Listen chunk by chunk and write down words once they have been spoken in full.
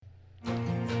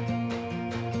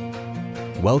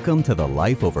Welcome to the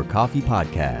Life Over Coffee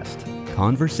podcast,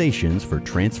 conversations for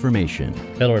transformation.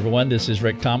 Hello, everyone. This is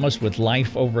Rick Thomas with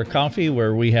Life Over Coffee,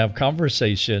 where we have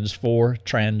conversations for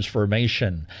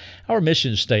transformation. Our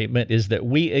mission statement is that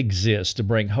we exist to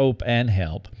bring hope and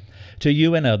help to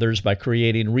you and others by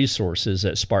creating resources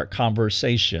that spark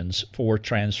conversations for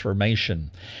transformation.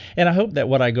 And I hope that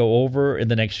what I go over in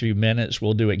the next few minutes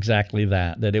will do exactly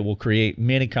that it will create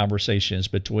many conversations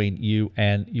between you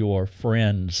and your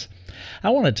friends.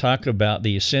 I want to talk about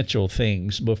the essential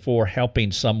things before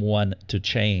helping someone to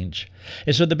change.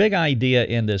 And so the big idea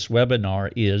in this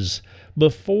webinar is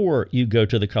before you go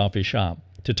to the coffee shop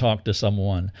to talk to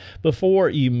someone, before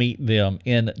you meet them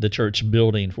in the church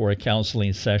building for a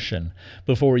counseling session,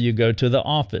 before you go to the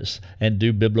office and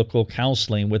do biblical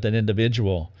counseling with an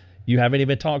individual, you haven't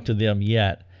even talked to them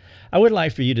yet. I would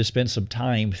like for you to spend some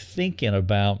time thinking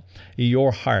about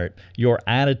your heart, your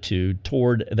attitude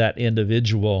toward that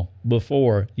individual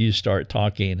before you start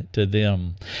talking to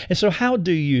them. And so how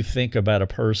do you think about a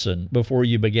person before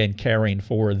you begin caring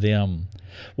for them?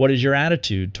 What is your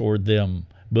attitude toward them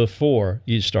before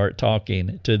you start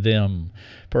talking to them?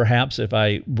 Perhaps if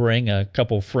I bring a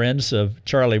couple friends of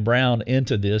Charlie Brown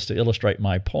into this to illustrate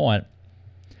my point,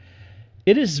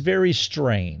 it is very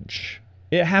strange.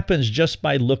 It happens just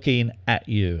by looking at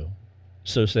you,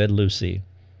 so said Lucy.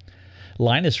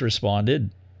 Linus responded,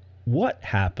 "What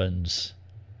happens?"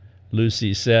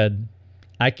 Lucy said,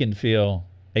 "I can feel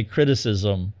a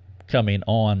criticism coming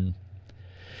on."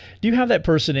 Do you have that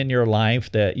person in your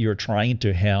life that you're trying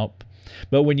to help,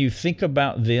 but when you think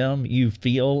about them, you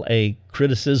feel a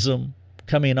criticism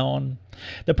coming on?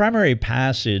 The primary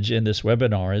passage in this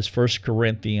webinar is 1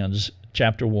 Corinthians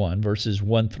chapter 1, verses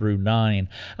 1 through 9.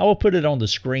 I will put it on the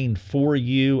screen for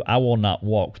you. I will not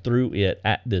walk through it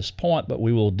at this point, but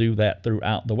we will do that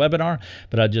throughout the webinar.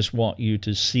 But I just want you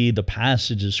to see the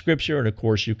passage of Scripture, and of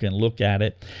course you can look at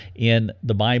it in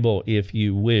the Bible if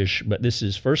you wish. But this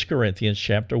is 1 Corinthians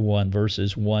chapter 1,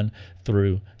 verses 1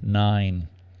 through 9.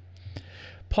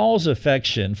 Paul's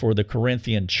affection for the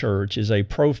Corinthian church is a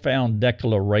profound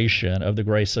declaration of the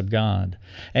grace of God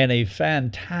and a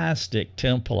fantastic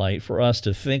template for us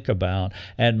to think about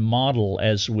and model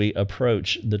as we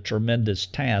approach the tremendous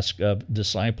task of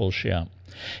discipleship.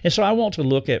 And so I want to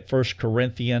look at 1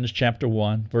 Corinthians chapter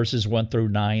 1, verses 1 through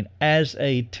 9 as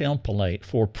a template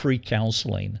for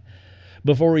pre-counseling,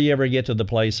 before we ever get to the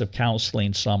place of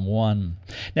counseling someone.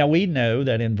 Now we know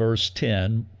that in verse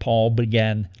 10, Paul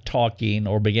began counseling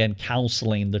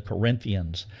the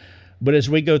Corinthians. But as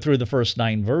we go through the first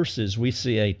 9 verses, we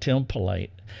see a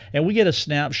template, and we get a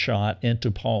snapshot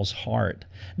into Paul's heart.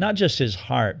 Not just his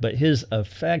heart, but his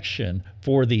affection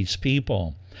for these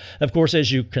people. Of course,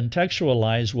 as you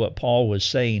contextualize what Paul was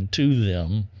saying to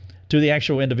them, to the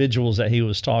actual individuals that he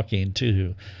was talking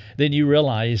to, then you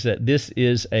realize that this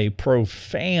is a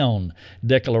profound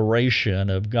declaration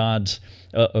of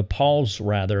Paul's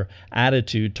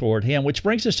attitude toward him, which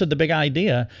brings us to the big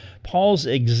idea. Paul's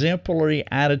exemplary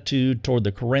attitude toward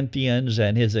the Corinthians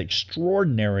and his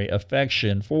extraordinary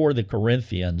affection for the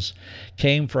Corinthians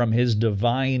came from his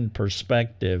divine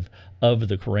perspective of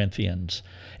the Corinthians.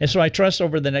 And so I trust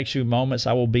over the next few moments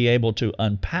I will be able to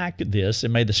unpack this,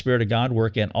 and may the Spirit of God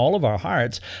work in all of our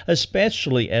hearts,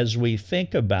 especially as we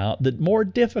think about the more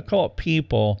difficult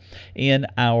people in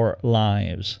our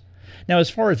lives. Now,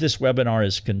 as far as this webinar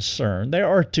is concerned, there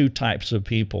are 2 types of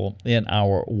people in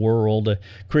our world: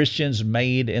 Christians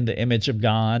made in the image of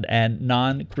God and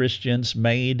non-Christians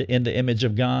made in the image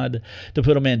of God. To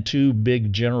put them in 2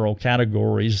 big general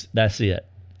categories, that's it.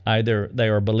 Either they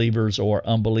are believers or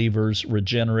unbelievers,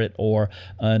 regenerate or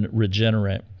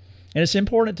unregenerate. And it's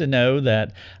important to know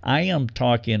that I am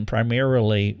talking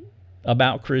primarily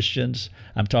about Christians.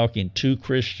 I'm talking to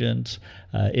Christians.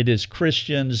 It is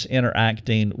Christians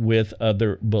interacting with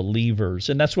other believers.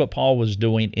 And that's what Paul was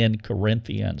doing in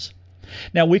Corinthians.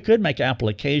 Now, we could make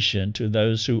application to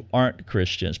those who aren't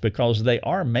Christians because they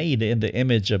are made in the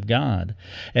image of God.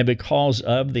 And because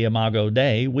of the Imago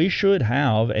Dei, we should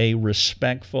have a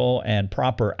respectful and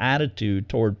proper attitude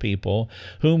toward people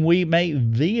whom we may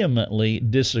vehemently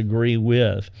disagree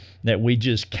with, that we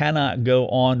just cannot go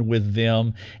on with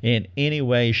them in any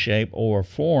way, shape, or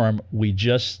form. We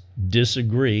just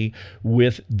disagree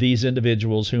with these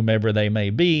individuals, whomever they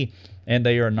may be, and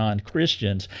they are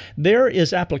non-Christians. There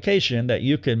is application that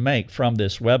you can make from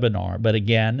this webinar, but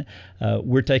again,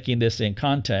 we're taking this in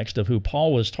context of who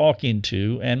Paul was talking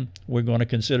to, and we're going to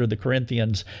consider the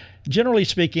Corinthians. Generally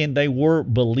speaking, they were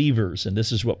believers, and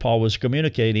this is what Paul was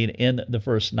communicating in the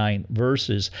first 9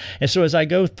 verses. And so as I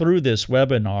go through this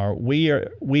webinar,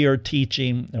 we are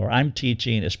teaching, or I'm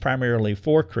teaching, is primarily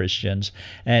for Christians,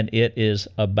 and it is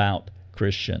about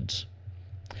Christians.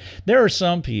 There are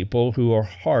some people who are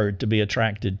hard to be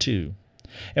attracted to.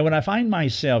 And when I find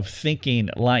myself thinking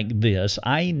like this,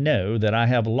 I know that I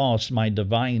have lost my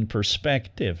divine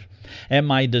perspective, and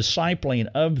my discipling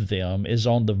of them is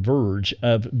on the verge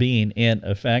of being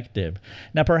ineffective.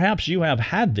 Now, perhaps you have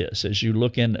had this as you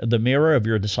look in the mirror of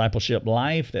your discipleship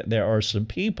life, that there are some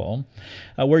people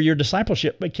where your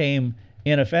discipleship became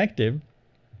ineffective.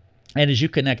 And as you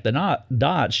connect the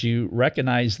dots, you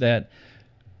recognize that,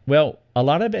 well, a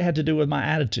lot of it had to do with my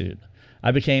attitude.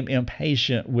 I became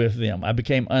impatient with them. I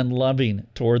became unloving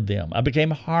toward them. I became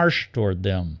harsh toward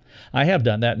them. I have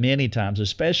done that many times,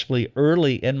 especially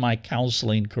early in my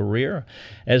counseling career,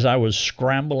 as I was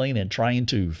scrambling and trying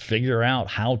to figure out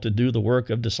how to do the work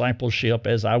of discipleship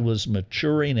as I was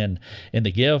maturing in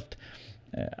the gift.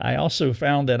 I also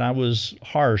found that I was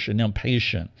harsh and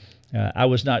impatient. I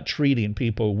was not treating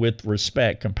people with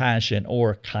respect, compassion,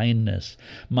 or kindness.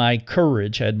 My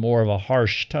courage had more of a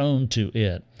harsh tone to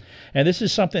it. And this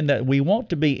is something that we want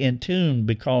to be in tune,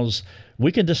 because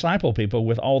we can disciple people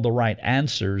with all the right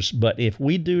answers, but if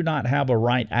we do not have a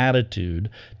right attitude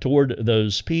toward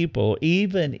those people,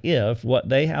 even if what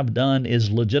they have done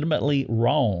is legitimately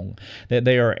wrong, that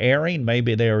they are erring,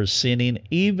 maybe they are sinning,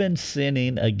 even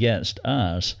sinning against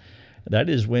us, that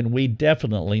is when we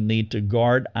definitely need to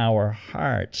guard our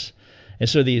hearts. And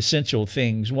so the essential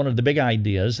things, one of the big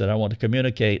ideas that I want to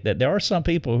communicate, that there are some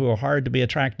people who are hard to be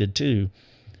attracted to.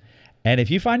 And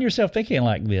if you find yourself thinking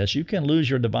like this, you can lose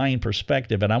your divine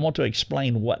perspective. And I want to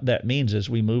explain what that means as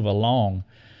we move along.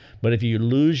 But if you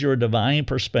lose your divine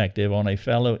perspective on a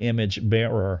fellow image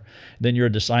bearer, then your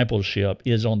discipleship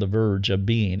is on the verge of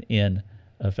being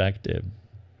ineffective.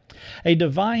 A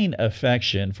divine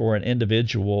affection for an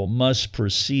individual must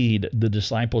precede the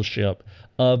discipleship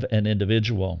of an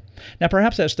individual. Now,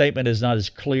 perhaps that statement is not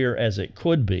as clear as it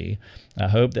could be. I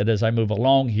hope that as I move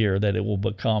along here, that it will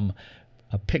become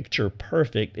a picture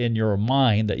perfect in your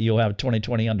mind, that you'll have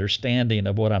 20/20 understanding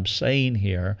of what I'm saying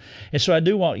here. And so I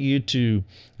do want you to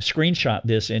screenshot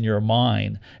this in your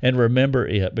mind and remember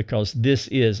it, because this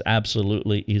is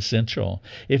absolutely essential.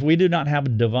 If we do not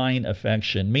have divine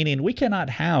affection, meaning we cannot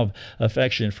have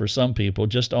affection for some people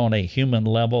just on a human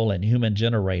level and human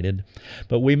generated,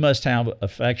 but we must have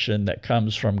affection that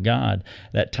comes from God,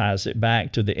 that ties it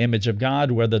back to the image of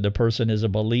God, whether the person is a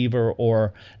believer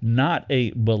or not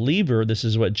a believer. This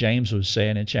is what James was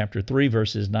saying in chapter 3,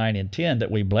 verses 9 and 10, that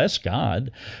we bless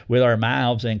God with our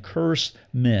mouths and curse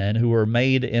men who are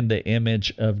made in the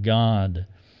image of God.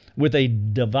 With a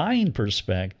divine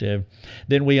perspective,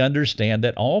 then we understand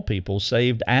that all people,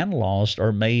 saved and lost,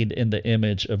 are made in the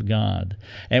image of God.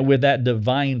 And with that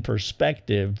divine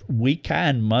perspective, we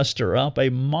can muster up a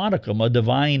modicum of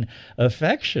divine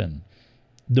affection,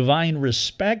 divine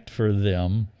respect for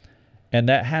them. And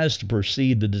that has to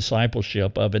precede the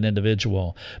discipleship of an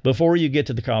individual. Before you get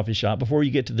to the coffee shop, before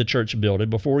you get to the church building,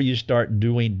 before you start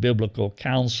doing biblical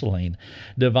counseling,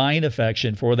 divine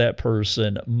affection for that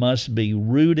person must be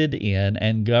rooted in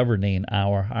and governing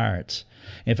our hearts.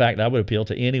 In fact, I would appeal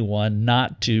to anyone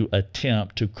not to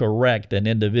attempt to correct an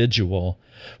individual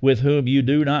with whom you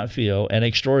do not feel an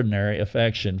extraordinary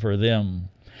affection for them.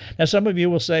 Now, some of you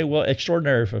will say, well,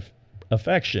 extraordinary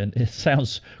affection, it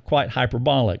sounds quite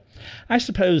hyperbolic. I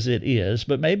suppose it is,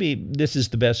 but maybe this is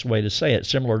the best way to say it,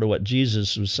 similar to what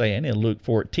Jesus was saying in Luke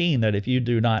 14, that if you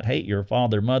do not hate your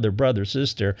father, mother, brother,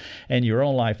 sister, and your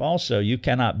own life also, you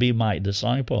cannot be my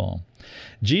disciple.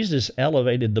 Jesus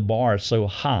elevated the bar so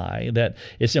high that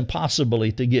it's impossible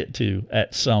to get to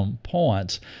at some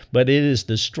points, but it is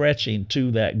the stretching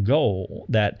to that goal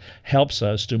that helps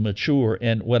us to mature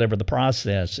in whatever the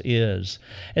process is.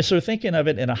 And so thinking of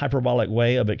it in a hyperbolic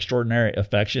way of extraordinary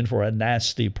affection for a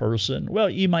nasty person, well,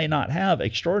 you may not have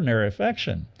extraordinary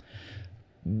affection.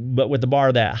 But with the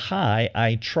bar that high,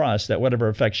 I trust that whatever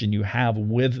affection you have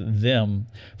with them,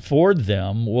 for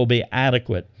them, will be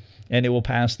adequate, and it will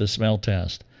pass the smell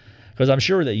test. Because I'm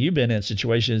sure that you've been in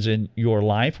situations in your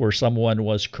life where someone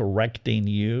was correcting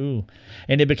you,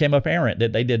 and it became apparent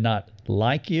that they did not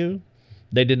like you,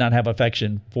 they did not have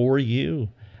affection for you.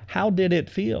 How did it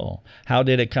feel? How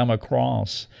did it come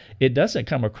across? It doesn't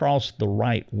come across the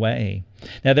right way.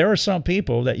 Now, there are some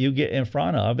people that you get in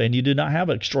front of and you do not have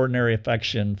extraordinary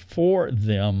affection for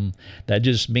them. That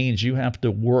just means you have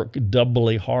to work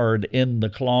doubly hard in the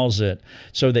closet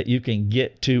so that you can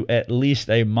get to at least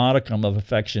a modicum of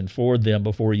affection for them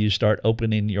before you start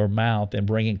opening your mouth and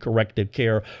bringing corrective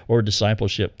care or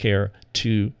discipleship care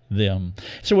to them.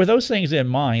 So with those things in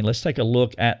mind, let's take a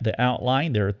look at the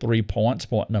outline. There are 3 points.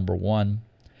 Point number 1.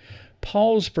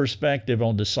 Paul's perspective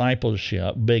on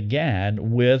discipleship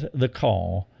began with the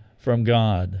call from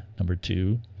God. Number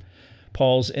 2,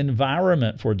 Paul's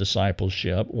environment for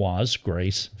discipleship was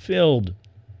grace-filled.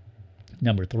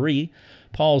 Number 3,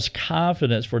 Paul's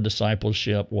confidence for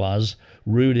discipleship was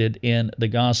rooted in the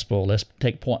gospel. Let's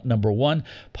take point number 1.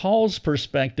 Paul's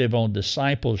perspective on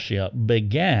discipleship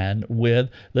began with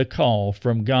the call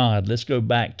from God. Let's go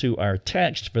back to our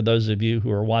text for those of you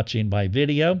who are watching by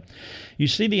video. You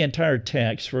see the entire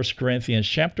text, 1 Corinthians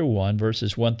chapter 1,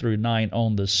 verses 1 through 9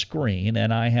 on the screen,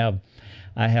 and I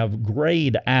have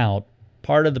grayed out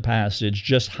part of the passage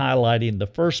just highlighting the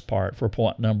first part for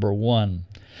point number 1.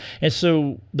 And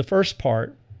so the first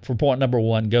part for point number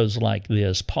 1 goes like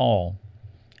this. Paul,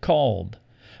 called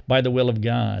by the will of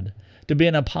God to be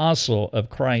an apostle of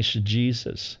Christ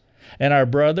Jesus, and our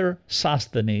brother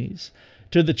Sosthenes,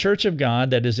 to the church of God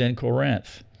that is in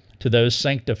Corinth, to those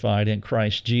sanctified in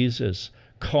Christ Jesus,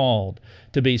 called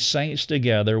to be saints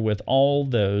together with all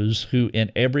those who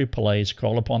in every place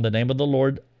call upon the name of the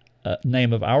Lord,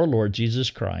 name of our Lord Jesus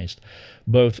Christ,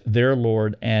 both their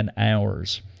Lord and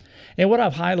ours. And what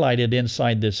I've highlighted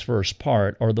inside this first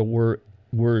part are the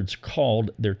words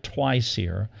called. They're twice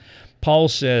here. Paul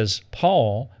says,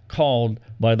 Paul called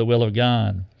by the will of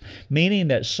God, meaning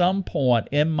that some point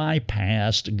in my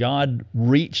past, God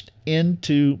reached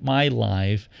into my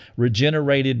life,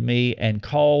 regenerated me, and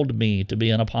called me to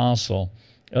be an apostle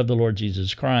of the Lord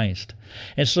Jesus Christ.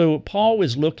 And so Paul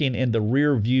is looking in the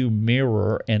rear view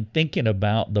mirror and thinking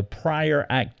about the prior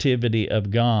activity of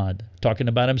God, talking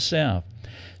about himself.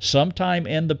 Sometime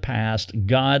in the past,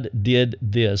 God did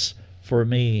this for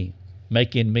me,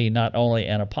 making me not only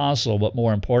an apostle, but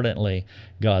more importantly,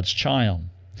 God's child.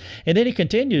 And then he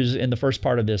continues in the first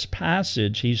part of this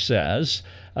passage, he says,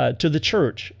 to the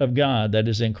church of God that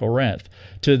is in Corinth,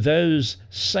 to those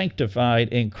sanctified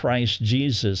in Christ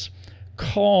Jesus,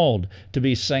 called to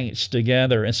be saints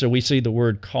together. And so we see the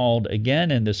word called again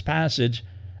in this passage.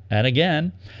 And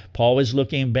again, Paul is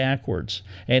looking backwards,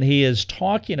 and he is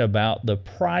talking about the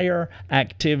prior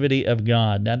activity of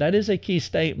God. Now, that is a key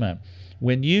statement.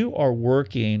 When you are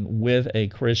working with a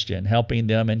Christian, helping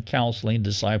them in counseling,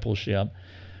 discipleship,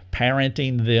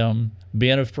 parenting them,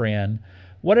 being a friend,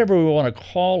 whatever we want to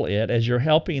call it, as you're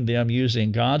helping them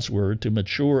using God's word to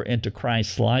mature into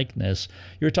Christ's likeness,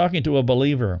 you're talking to a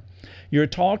believer. You're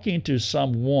talking to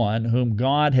someone whom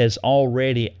God has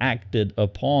already acted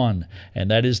upon.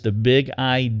 And that is the big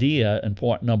idea in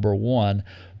point number 1.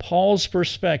 Paul's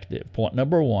perspective, point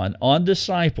number 1, on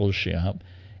discipleship,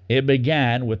 it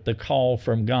began with the call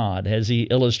from God, as he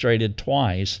illustrated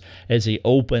twice as he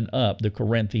opened up the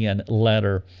Corinthian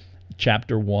letter,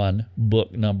 chapter 1,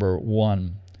 book number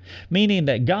 1. Meaning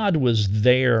that God was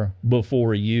there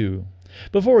before you.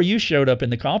 Before you showed up in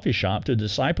the coffee shop to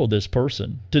disciple this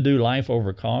person, to do life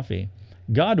over coffee,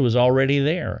 God was already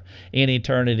there in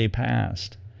eternity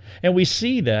past. And we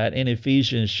see that in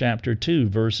Ephesians chapter 2,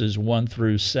 verses 1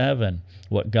 through 7,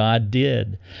 what God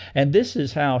did. And this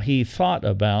is how he thought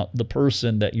about the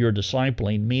person that you're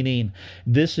discipling, meaning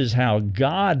this is how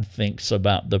God thinks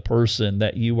about the person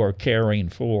that you are caring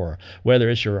for, whether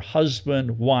it's your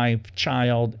husband, wife,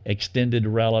 child, extended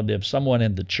relative, someone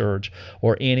in the church,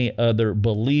 or any other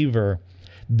believer.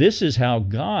 This is how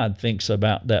God thinks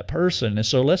about that person. And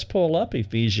so let's pull up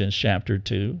Ephesians chapter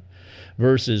 2,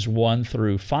 verses 1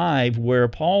 through 5, where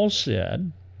Paul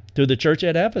said to the church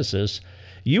at Ephesus,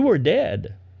 you were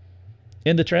dead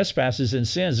in the trespasses and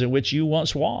sins in which you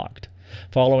once walked,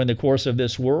 following the course of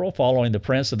this world, following the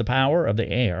prince of the power of the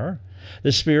air,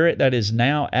 the spirit that is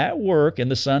now at work in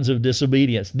the sons of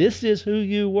disobedience. This is who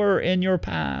you were in your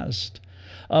past,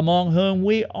 among whom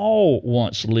we all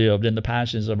once lived in the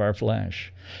passions of our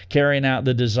flesh, carrying out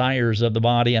the desires of the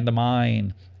body and the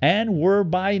mind, and were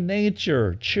by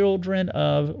nature children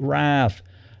of wrath,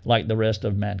 like the rest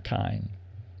of mankind.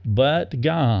 But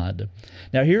God.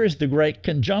 Now here is the great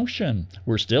conjunction.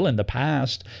 We're still in the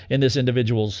past in this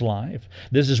individual's life.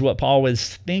 This is what Paul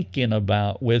was thinking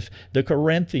about with the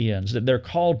Corinthians, that they're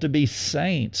called to be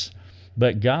saints.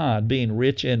 But God, being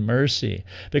rich in mercy,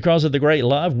 because of the great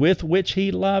love with which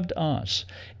he loved us,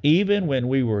 even when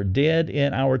we were dead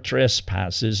in our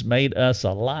trespasses, made us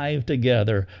alive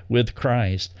together with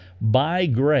Christ. By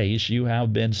grace you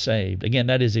have been saved. Again,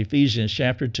 that is Ephesians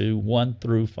chapter 2, 1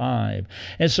 through 5.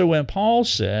 And so when Paul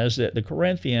says that the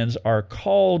Corinthians are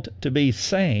called to be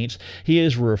saints, he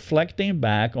is reflecting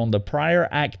back on the prior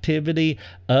activity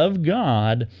of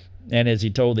God. And as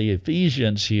he told the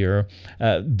Ephesians here,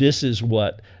 this is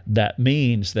what that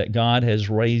means, that God has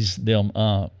raised them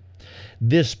up.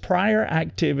 This prior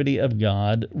activity of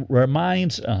God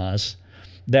reminds us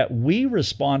that we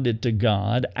responded to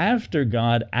God after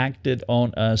God acted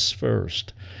on us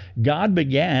first. God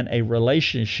began a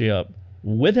relationship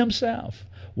with himself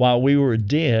while we were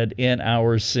dead in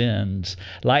our sins.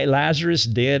 Like Lazarus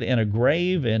dead in a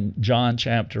grave in John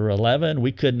chapter 11,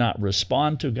 we could not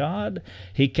respond to God.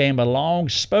 He came along,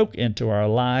 spoke into our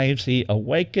lives. He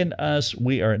awakened us.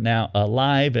 We are now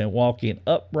alive and walking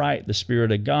upright. The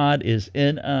Spirit of God is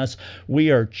in us. We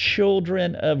are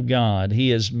children of God.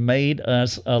 He has made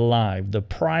us alive. The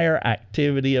prior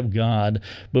activity of God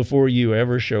before you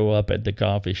ever show up at the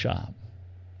coffee shop.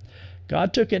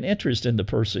 God took an interest in the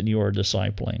person you are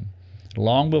discipling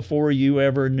long before you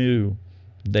ever knew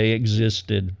they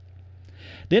existed.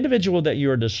 The individual that you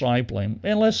are discipling,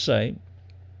 and let's say,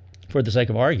 for the sake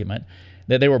of argument,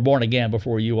 that they were born again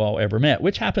before you all ever met,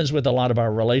 which happens with a lot of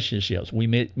our relationships. We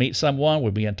meet someone,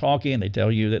 we begin talking, and they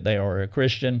tell you that they are a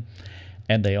Christian,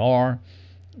 and they are.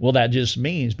 Well, that just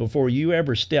means before you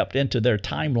ever stepped into their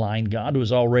timeline, God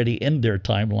was already in their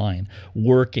timeline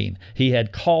working. He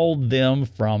had called them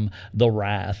from the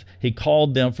wrath. He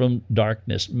called them from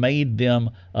darkness, made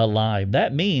them alive.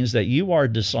 That means that you are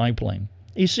discipling,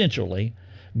 essentially,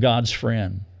 God's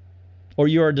friend, or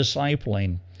you are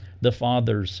discipling the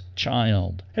Father's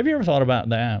child. Have you ever thought about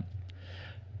that?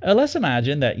 Let's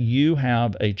imagine that you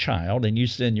have a child and you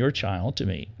send your child to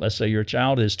me. Let's say your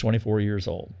child is 24 years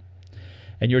old.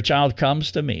 And your child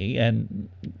comes to me and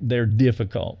they're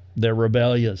difficult, they're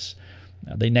rebellious.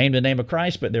 They name the name of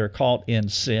Christ, but they're caught in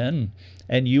sin,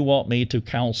 and you want me to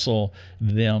counsel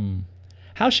them.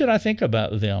 How should I think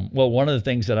about them? Well, one of the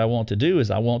things that I want to do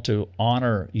is I want to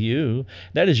honor you.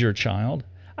 That is your child.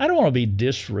 I don't want to be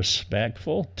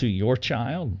disrespectful to your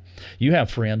child. You have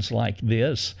friends like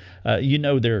this. You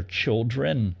know their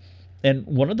children. And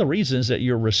one of the reasons that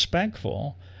you're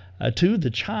respectful to the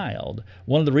child,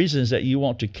 one of the reasons that you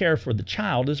want to care for the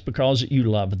child is because you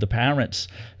love the parents.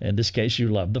 In this case, you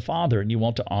love the father, and you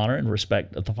want to honor and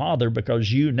respect the father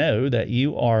because you know that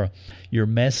you're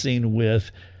messing with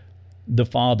the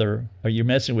father, or you're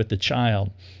messing with the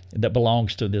child that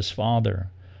belongs to this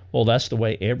father. Well, that's the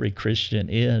way every Christian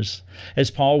is. As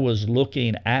Paul was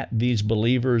looking at these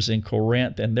believers in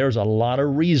Corinth, and there's a lot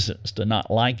of reasons to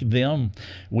not like them.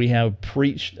 We have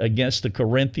preached against the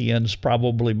Corinthians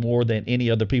probably more than any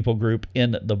other people group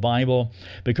in the Bible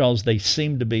because they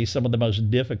seem to be some of the most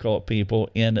difficult people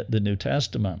in the New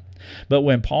Testament. But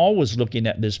when Paul was looking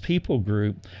at this people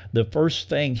group, the first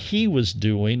thing he was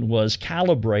doing was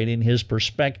calibrating his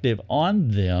perspective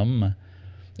on them.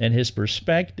 And his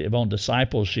perspective on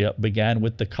discipleship began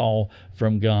with the call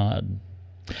from God.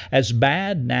 As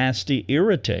bad, nasty,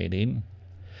 irritating,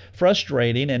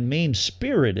 frustrating, and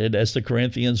mean-spirited as the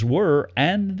Corinthians were,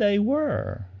 and they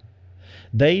were,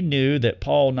 they knew that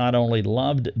Paul not only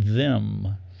loved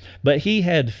them, but he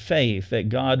had faith that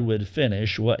God would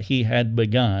finish what he had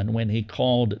begun when he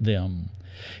called them.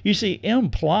 You see,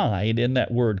 implied in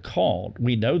that word called,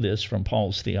 we know this from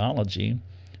Paul's theology.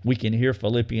 We can hear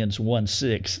Philippians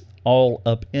 1:6 all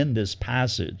up in this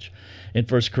passage in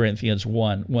 1 Corinthians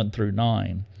 1 through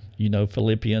 9. You know,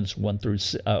 Philippians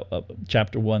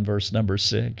chapter 1, verse number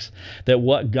 6, that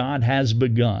what God has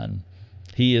begun,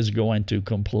 he is going to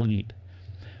complete.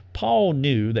 Paul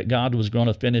knew that God was going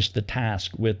to finish the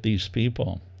task with these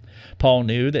people. Paul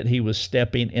knew that he was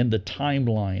stepping in the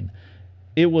timeline.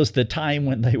 It was the time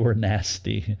when they were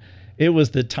nasty. It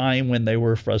was the time when they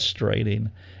were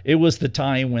frustrating. It was the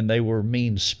time when they were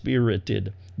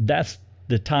mean-spirited. That's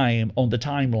the time on the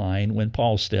timeline when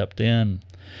Paul stepped in.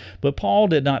 But Paul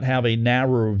did not have a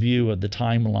narrow view of the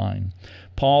timeline.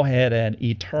 Paul had an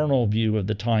eternal view of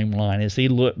the timeline as he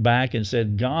looked back and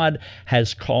said, God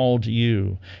has called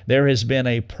you. There has been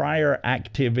a prior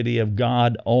activity of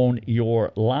God on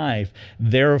your life.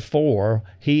 Therefore,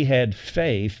 he had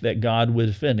faith that God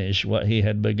would finish what he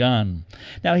had begun.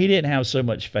 Now, he didn't have so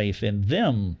much faith in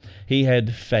them. He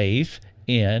had faith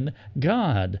in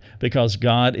God, because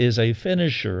God is a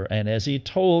finisher. And as he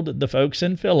told the folks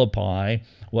in Philippi,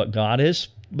 what God has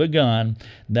begun,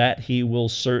 that he will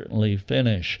certainly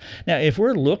finish. Now, if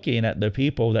we're looking at the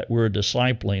people that we're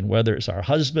discipling, whether it's our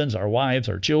husbands, our wives,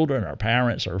 our children, our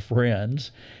parents, our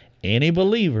friends, any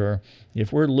believer,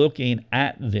 if we're looking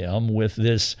at them with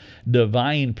this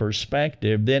divine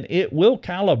perspective, then it will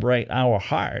calibrate our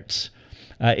hearts.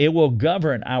 It will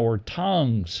govern our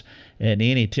tongues, and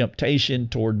any temptation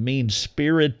toward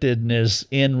mean-spiritedness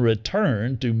in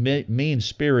return to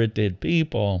mean-spirited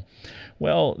people,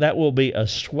 well, that will be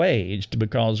assuaged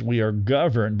because we are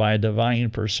governed by a divine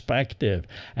perspective.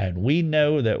 And we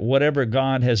know that whatever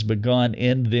God has begun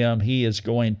in them, He is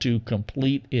going to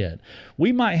complete it.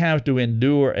 We might have to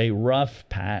endure a rough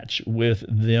patch with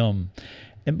them.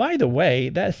 And by the way,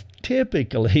 that's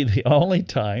typically the only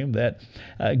time that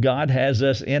God has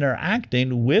us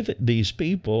interacting with these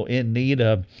people in need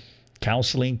of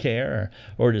counseling care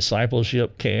or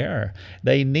discipleship care.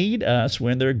 They need us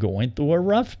when they're going through a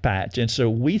rough patch. And so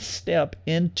we step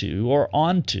into or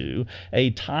onto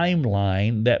a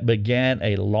timeline that began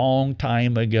a long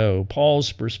time ago.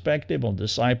 Paul's perspective on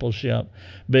discipleship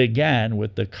began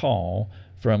with the call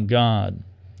from God.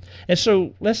 And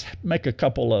so let's make a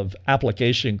couple of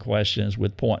application questions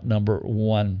with point number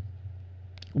 1.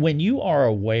 When you are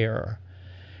aware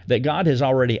that God has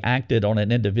already acted on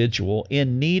an individual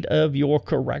in need of your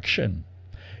correction,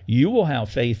 you will have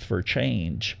faith for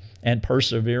change and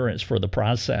perseverance for the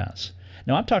process.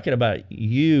 Now, I'm talking about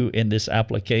you in this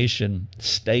application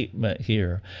statement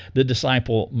here, the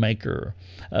disciple maker,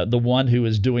 the one who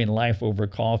is doing life over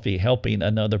coffee, helping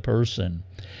another person.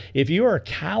 If you are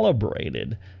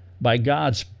calibrated by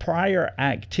God's prior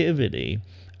activity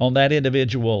on that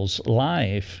individual's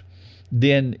life,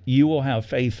 then you will have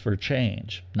faith for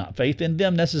change. Not faith in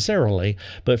them necessarily,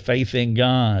 but faith in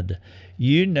God.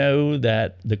 You know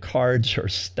that the cards are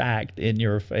stacked in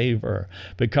your favor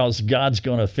because God's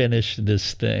going to finish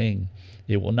this thing.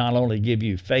 It will not only give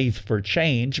you faith for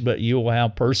change, but you will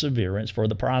have perseverance for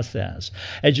the process.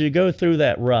 As you go through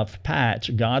that rough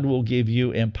patch, God will give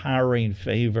you empowering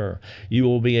favor. You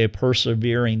will be a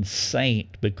persevering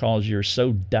saint because you're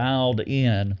so dialed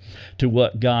in to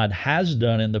what God has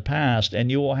done in the past, and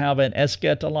you will have an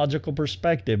eschatological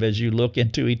perspective as you look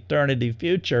into eternity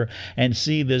future and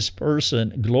see this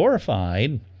person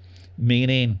glorified,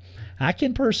 meaning I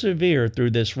can persevere through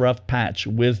this rough patch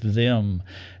with them,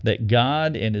 that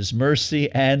God in His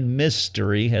mercy and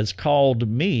mystery has called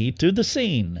me to the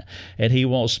scene, and He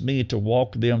wants me to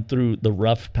walk them through the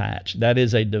rough patch. That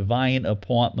is a divine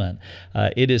appointment.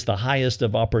 It is the highest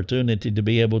of opportunity to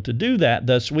be able to do that.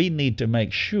 Thus, we need to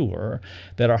make sure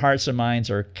that our hearts and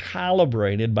minds are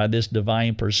calibrated by this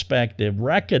divine perspective,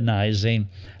 recognizing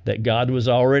that God was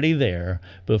already there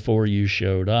before you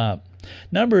showed up.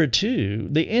 Number 2,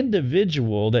 the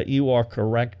individual that you are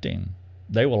correcting,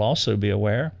 they will also be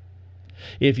aware.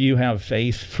 If you have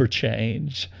faith for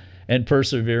change and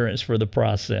perseverance for the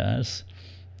process.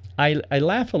 I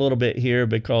laugh a little bit here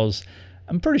because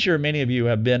I'm pretty sure many of you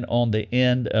have been on the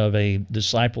end of a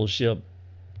discipleship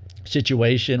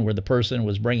situation where the person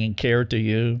was bringing care to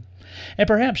you. And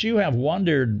perhaps you have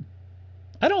wondered,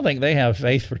 I don't think they have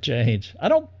faith for change. I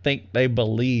don't think they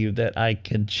believe that I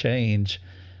can change.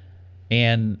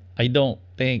 And I don't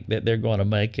think that they're going to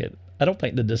make it. I don't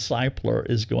think the discipler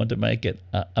is going to make it.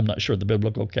 I'm not sure the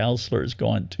biblical counselor is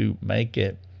going to make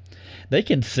it. They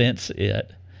can sense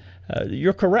it.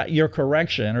 Your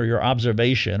correction or your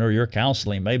observation or your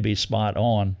counseling may be spot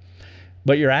on,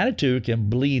 but your attitude can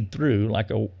bleed through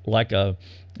like a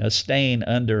stain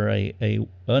under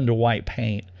under white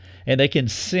paint, and they can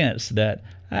sense that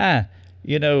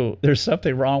there's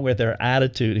something wrong with their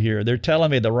attitude here. They're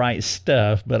telling me the right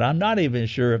stuff, but I'm not even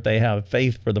sure if they have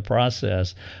faith for the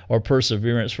process or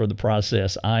perseverance for the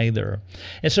process either.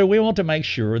 And so we want to make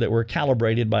sure that we're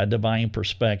calibrated by a divine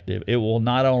perspective. It will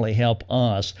not only help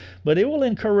us, but it will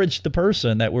encourage the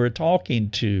person that we're talking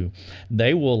to.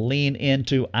 They will lean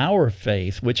into our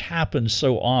faith, which happens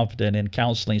so often in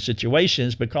counseling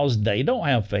situations because they don't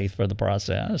have faith for the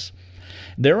process.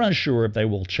 They're unsure if they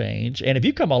will change. And if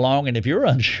you come along and if you're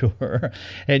unsure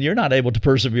and you're not able to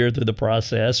persevere through the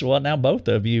process, well, now both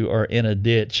of you are in a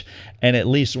ditch, and at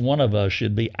least one of us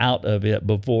should be out of it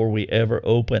before we ever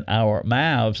open our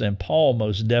mouths. And Paul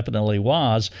most definitely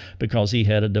was, because he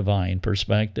had a divine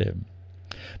perspective.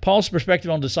 Paul's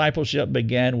perspective on discipleship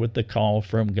began with the call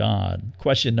from God.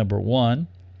 Question number 1,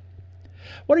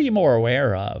 what are you more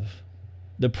aware of?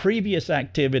 The previous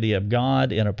activity of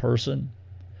God in a person,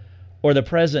 or the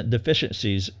present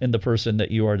deficiencies in the person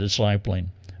that you are discipling?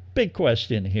 Big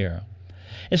question here.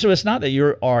 And so it's not that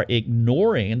you are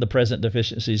ignoring the present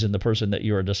deficiencies in the person that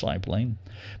you are discipling,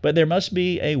 but there must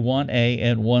be a 1A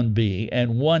and 1B,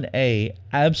 and 1A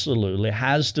absolutely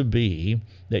has to be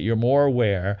that you're more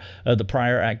aware of the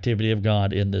prior activity of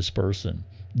God in this person.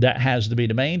 That has to be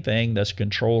the main thing that's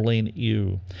controlling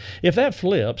you. If that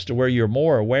flips to where you're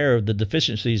more aware of the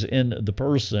deficiencies in the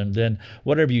person, then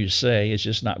whatever you say is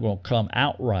just not going to come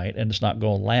out right, and it's not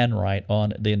going to land right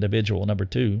on the individual. Number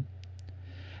two,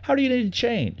 how do you need to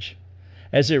change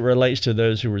as it relates to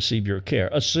those who receive your care?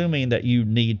 Assuming that you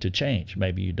need to change.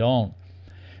 Maybe you don't.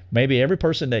 Maybe every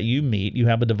person that you meet, you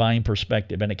have a divine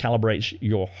perspective, and it calibrates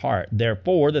your heart.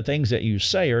 Therefore, the things that you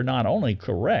say are not only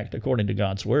correct according to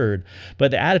God's word,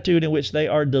 but the attitude in which they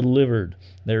are delivered.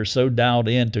 They're so dialed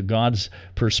into God's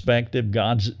perspective,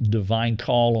 God's divine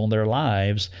call on their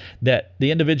lives, that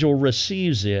the individual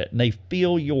receives it, and they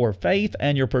feel your faith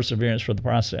and your perseverance for the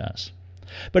process.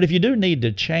 But if you do need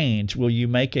to change, will you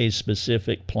make a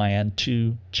specific plan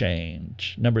to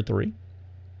change? Number three,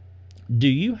 do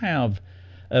you have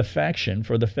affection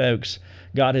for the folks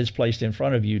God has placed in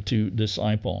front of you to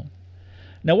disciple?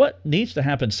 Now, what needs to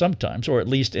happen sometimes, or at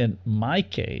least in my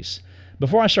case,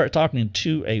 before I start talking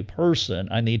to a person,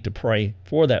 I need to pray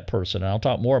for that person. And I'll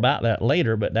talk more about that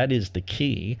later, but that is the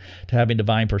key to having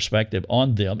divine perspective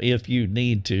on them if you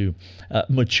need to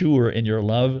mature in your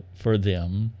love for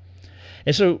them.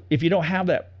 And so if you don't have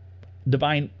that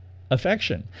divine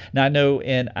affection. Now, I know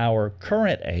in our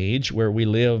current age where we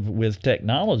live with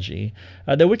technology,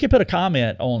 that we can put a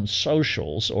comment on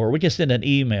socials, or we can send an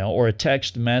email or a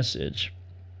text message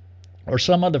or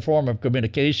some other form of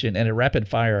communication in a rapid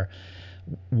fire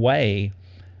way.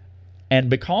 And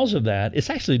because of that, it's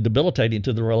actually debilitating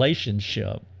to the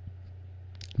relationship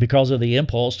because of the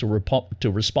impulse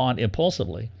to respond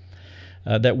impulsively.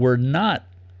 That we're not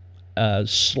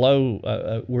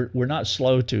slow. We're not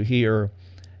slow to hear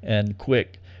and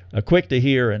quick to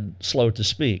hear and slow to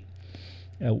speak.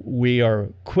 We are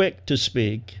quick to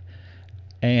speak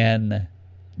and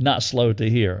not slow to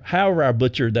hear. However, I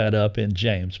butchered that up in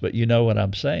James, but you know what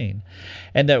I'm saying.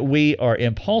 And that we are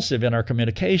impulsive in our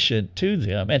communication to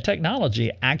them. And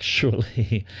technology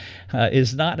actually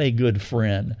is not a good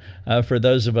friend for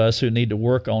those of us who need to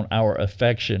work on our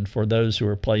affection for those who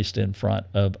are placed in front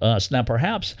of us. Now,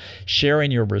 perhaps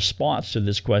sharing your response to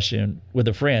this question with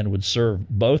a friend would serve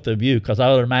both of you, because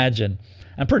I would imagine,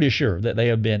 I'm pretty sure that they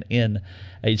have been in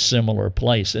a similar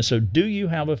place. And so, do you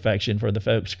have affection for the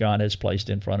folks God has placed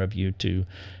in front of you to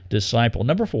disciple?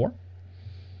 Number four,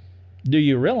 do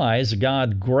you realize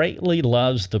God greatly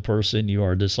loves the person you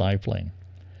are discipling?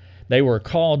 They were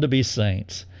called to be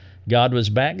saints. God was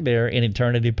back there in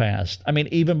eternity past. I mean,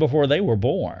 even before they were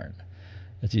born.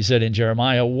 As he said in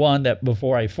Jeremiah 1, that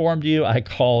before I formed you, I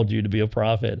called you to be a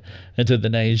prophet unto the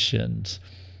nations.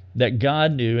 That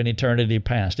God knew in eternity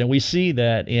past. And we see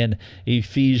that in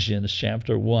Ephesians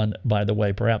chapter 1, by the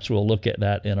way. Perhaps we'll look at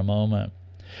that in a moment.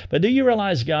 But do you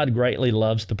realize God greatly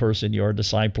loves the person you're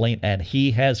discipling, and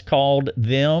he has called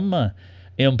them,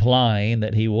 implying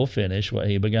that he will finish what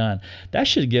he begun? That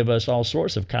should give us all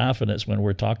sorts of confidence when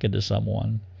we're talking to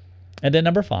someone. And then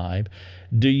number five,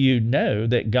 do you know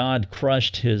that God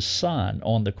crushed his son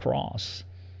on the cross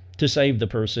to save the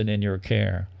person in your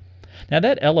care? Now,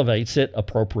 that elevates it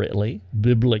appropriately,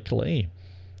 biblically.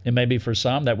 And maybe for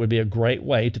some, that would be a great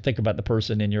way to think about the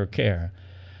person in your care.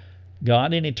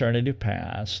 God in eternity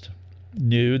past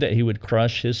knew that he would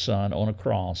crush his son on a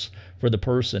cross for the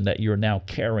person that you're now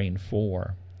caring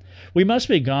for. We must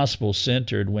be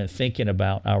gospel-centered when thinking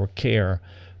about our care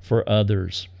for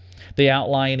others. The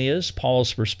outline is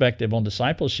Paul's perspective on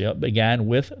discipleship began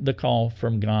with the call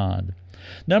from God.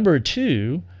 Number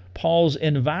two, Paul's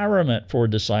environment for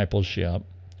discipleship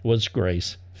was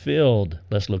grace-filled.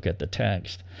 Let's look at the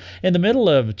text. In the middle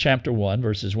of chapter 1,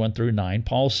 verses 1 through 9,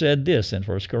 Paul said this in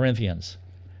 1 Corinthians,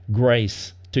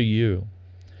 "Grace to you,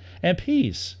 and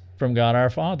peace from God our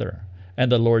Father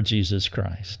and the Lord Jesus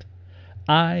Christ.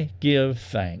 I give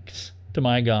thanks to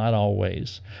my God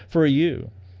always for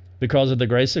you, because of the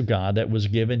grace of God that was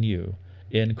given you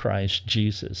in Christ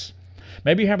Jesus."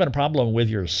 Maybe you're having a problem with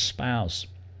your spouse.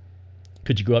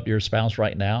 Could you go up to your spouse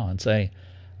right now and say,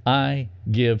 "I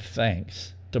give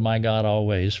thanks to my God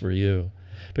always for you,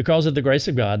 because of the grace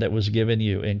of God that was given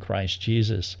you in Christ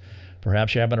Jesus"?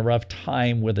 Perhaps you're having a rough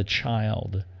time with a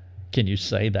child. Can you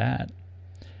say that?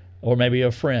 Or maybe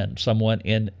a friend, someone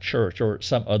in church, or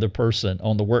some other person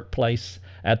on the workplace,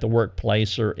 at the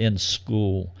workplace, or in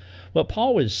school. What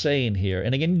Paul is saying here,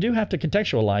 and again, you do have to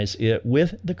contextualize it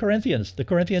with the Corinthians, the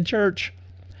Corinthian church.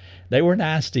 They were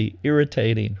nasty,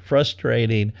 irritating,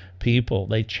 frustrating people.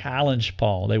 They challenged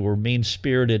Paul. They were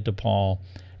mean-spirited to Paul.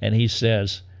 And he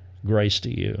says, "Grace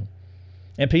to you.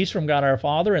 And peace from God our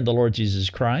Father and the Lord Jesus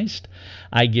Christ.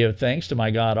 I give thanks to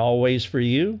my God always for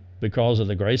you, because of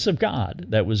the grace of God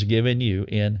that was given you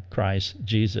in Christ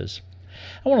Jesus."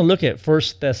 I want to look at 1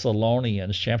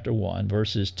 Thessalonians chapter 1,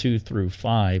 verses 2 through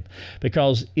 5,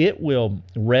 because it will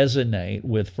resonate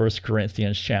with 1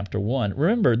 Corinthians chapter 1.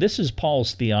 Remember, this is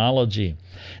Paul's theology.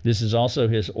 This is also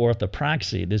his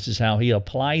orthopraxy. This is how he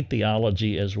applied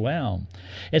theology as well.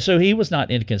 And so he was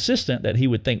not inconsistent that he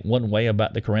would think one way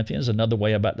about the Corinthians, another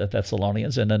way about the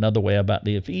Thessalonians, and another way about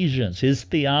the Ephesians. His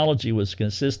theology was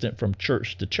consistent from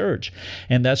church to church.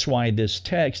 And that's why this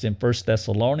text in 1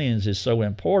 Thessalonians is so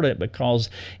important, because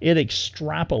it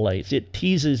extrapolates, it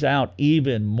teases out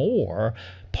even more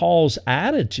Paul's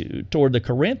attitude toward the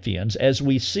Corinthians as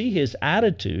we see his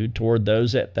attitude toward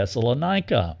those at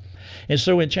Thessalonica. And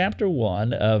so in chapter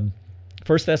 1 of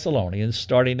 1 Thessalonians,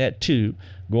 starting at 2,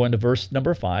 going to verse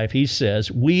number 5, he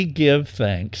says, "We give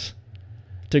thanks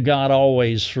to God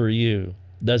always for you."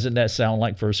 Doesn't that sound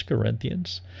like 1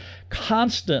 Corinthians?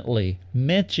 "Constantly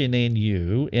mentioning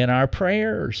you in our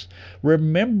prayers,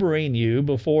 remembering you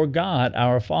before God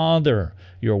our Father,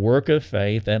 your work of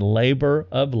faith and labor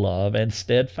of love and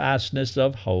steadfastness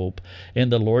of hope in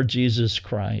the Lord Jesus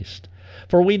Christ.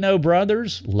 For we know,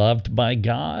 brothers, loved by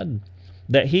God,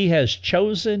 that he has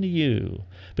chosen you,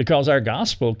 because our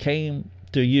gospel came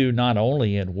to you not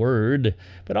only in word,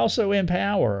 but also in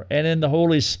power and in the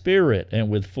Holy Spirit and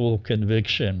with full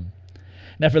conviction."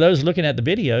 Now, for those looking at the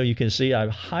video, you can see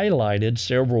I've highlighted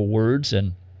several words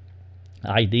and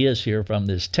ideas here from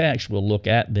this text. We'll look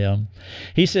at them.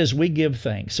 He says, "We give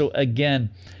thanks." So again,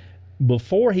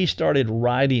 before he started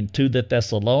writing to the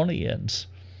Thessalonians,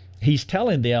 he's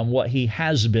telling them what he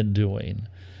has been doing,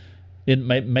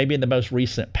 maybe in the most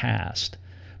recent past.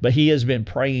 But he has been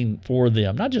praying for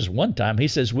them, not just one time. He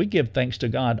says, "We give thanks to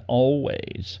God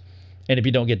always." And if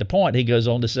you don't get the point, he goes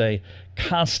on to say,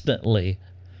 "Constantly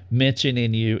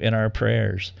mentioning you in our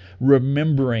prayers,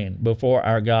 remembering before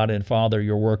our God and Father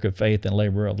your work of faith and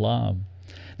labor of love."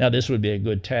 Now, this would be a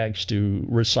good text to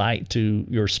recite to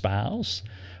your spouse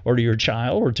or to your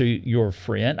child or to your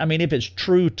friend. I mean, if it's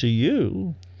true to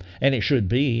you, and it should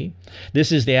be,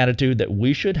 this is the attitude that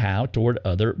we should have toward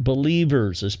other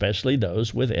believers, especially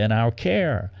those within our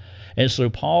care. And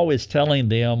so Paul is telling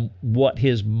them what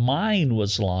his mind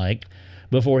was like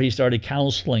before he started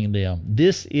counseling them.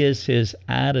 This is his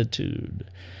attitude.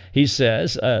 He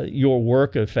says, your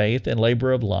work of faith and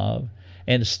labor of love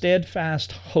and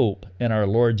steadfast hope in our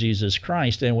Lord Jesus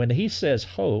Christ. And when he says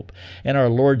hope in our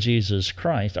Lord Jesus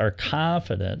Christ, our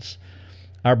confidence,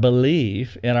 our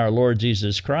belief in our Lord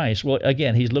Jesus Christ, well,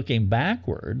 again, he's looking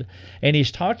backward, and he's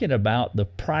talking about the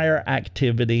prior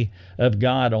activity of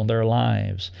God on their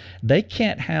lives. They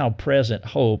can't have present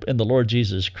hope in the Lord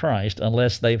Jesus Christ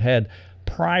unless they've had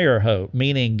prior hope,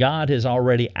 meaning God has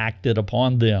already acted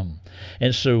upon them.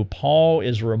 And so Paul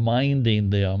is reminding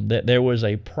them that there was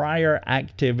a prior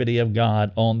activity of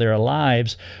God on their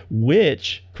lives,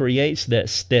 which creates that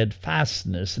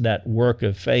steadfastness, that work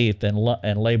of faith and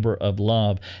labor of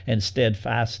love and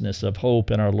steadfastness of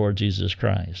hope in our Lord Jesus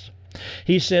Christ.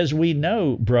 He says, "We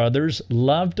know, brothers,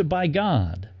 loved by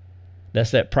God."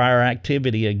 That's that prior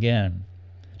activity again.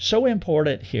 So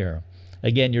important here.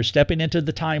 Again, you're stepping into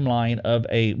the timeline of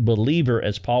a believer,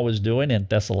 as Paul was doing in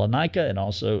Thessalonica and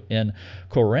also in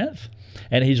Corinth.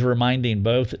 And he's reminding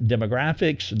both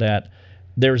demographics that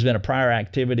there's been a prior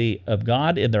activity of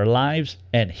God in their lives,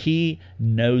 and he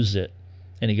knows it.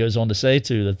 And he goes on to say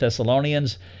to the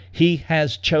Thessalonians, he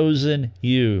has chosen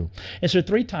you. And so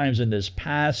 3 times in this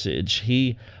passage,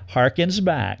 he harkens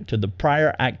back to the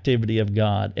prior activity of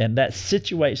God, and that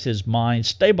situates his mind,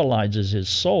 stabilizes his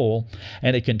soul,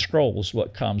 and it controls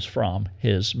what comes from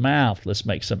his mouth. Let's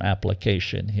make some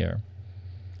application here.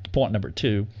 Point number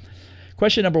 2.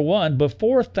 Question number 1,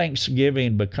 before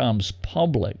thanksgiving becomes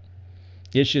public,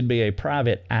 it should be a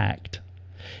private act.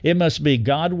 It must be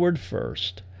Godward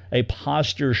first, a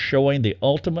posture showing the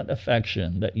ultimate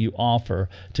affection that you offer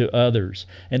to others.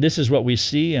 And this is what we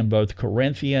see in both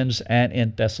Corinthians and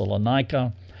in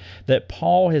Thessalonica, that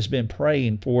Paul has been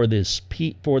praying for these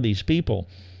people.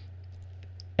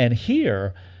 And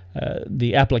here,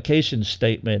 the application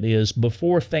statement is,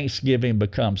 before thanksgiving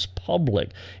becomes public,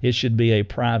 it should be a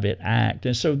private act.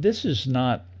 And so this is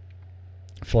not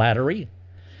flattery.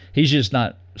 He's just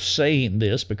not saying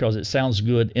this because it sounds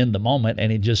good in the moment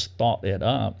and he just thought it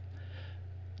up.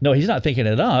 No, he's not thinking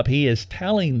it up. He is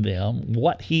telling them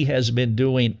what he has been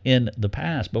doing in the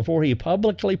past before he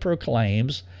publicly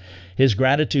proclaims his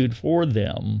gratitude for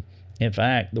them. In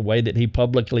fact, the way that he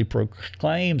publicly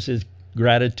proclaims his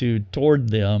gratitude toward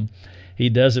them, he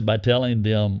does it by telling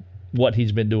them what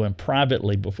he's been doing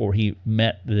privately before he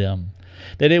met them.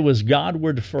 That it was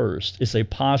Godward first. It's a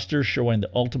posture showing the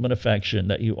ultimate affection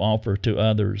that you offer to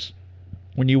others.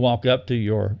 When you walk up to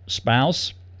your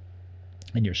spouse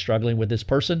and you're struggling with this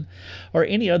person or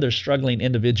any other struggling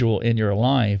individual in your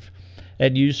life,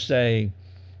 and you say,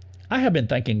 I have been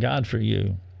thanking God for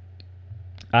you.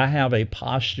 I have a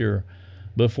posture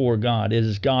before God. It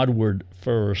is Godward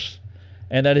first.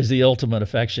 And that is the ultimate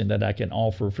affection that I can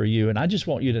offer for you. And I just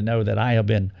want you to know that I have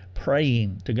been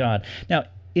praying to God. Now,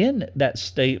 in that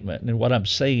statement and what I'm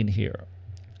saying here,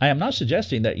 I am not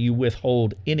suggesting that you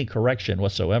withhold any correction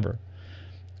whatsoever.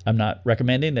 I'm not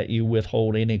recommending that you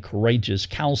withhold any courageous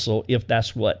counsel if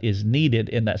that's what is needed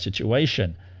in that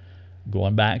situation.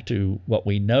 Going back to what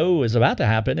we know is about to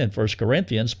happen in 1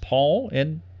 Corinthians, Paul,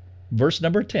 in verse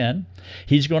number 10,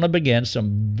 he's going to begin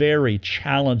some very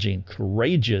challenging,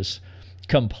 courageous,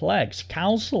 complex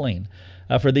counseling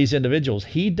for these individuals.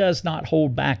 He does not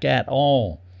hold back at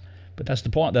all. But that's the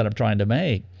point that I'm trying to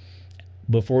make.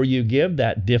 Before you give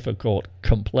that difficult,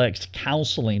 complex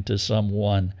counseling to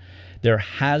someone, there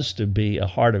has to be a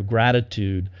heart of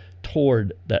gratitude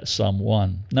toward that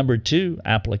someone. Number 2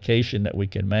 application that we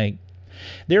can make.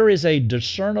 There is a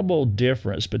discernible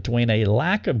difference between a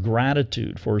lack of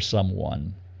gratitude for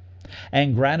someone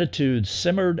and gratitude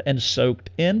simmered and soaked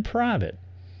in private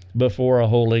before a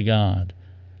holy God.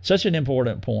 Such an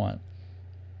important point.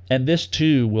 And this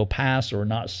too will pass or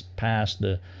not pass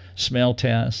the smell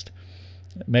test.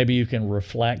 Maybe you can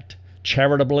reflect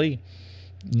charitably,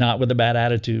 not with a bad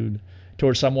attitude,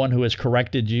 towards someone who has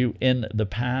corrected you in the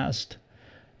past.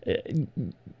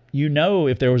 You know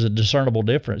if there was a discernible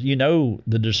difference. You know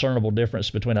the discernible difference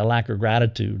between a lack of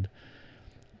gratitude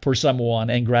for someone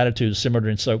and gratitude simmered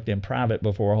and soaked in private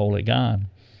before a holy God.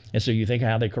 And so you think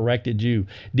how they corrected you.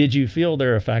 Did you feel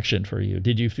their affection for you?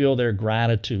 Did you feel their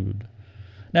gratitude?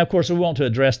 Now, of course, we want to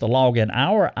address the log in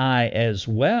our eye as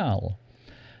well.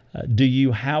 Do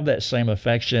you have that same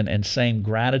affection and same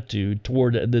gratitude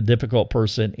toward the difficult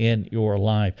person in your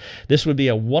life? This would be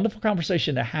a wonderful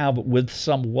conversation to have with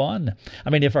someone. I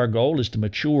mean, if our goal is to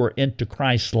mature into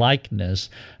Christ's likeness,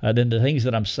 then the things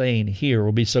that I'm saying here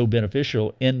will be so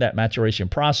beneficial in that maturation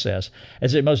process,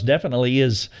 as it most definitely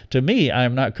is to me. I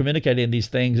am not communicating these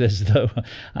things as though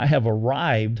I have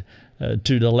arrived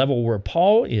to the level where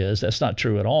Paul is. That's not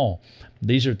true at all.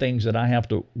 These are things that I have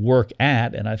to work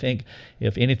at, and I think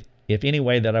if any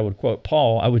way that I would quote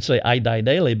Paul, I would say I die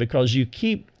daily, because you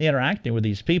keep interacting with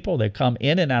these people. They come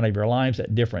in and out of your lives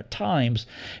at different times,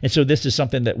 and so this is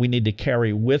something that we need to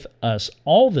carry with us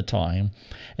all the time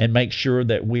and make sure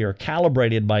that we are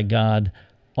calibrated by God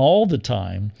all the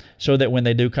time, so that when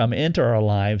they do come into our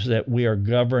lives, that we are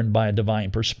governed by a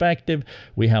divine perspective.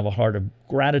 We have a heart of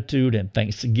gratitude and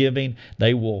thanksgiving.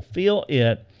 They will feel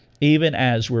it, even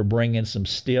as we're bringing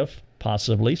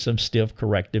possibly some stiff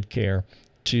corrective care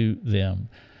to them.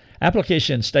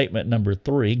 Application statement number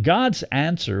 3, God's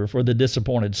answer for the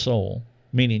disappointed soul,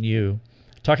 meaning you.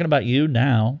 Talking about you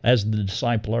now as the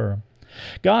discipler.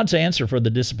 God's answer for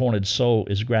the disappointed soul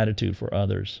is gratitude for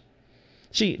others.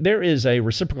 See, there is a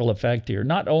reciprocal effect here.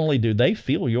 Not only do they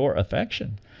feel your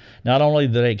affection, not only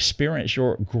do they experience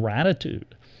your gratitude,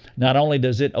 not only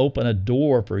does it open a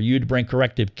door for you to bring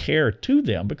corrective care to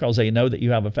them because they know that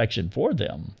you have affection for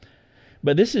them,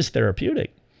 but this is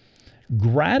therapeutic.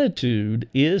 Gratitude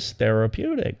is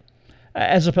therapeutic,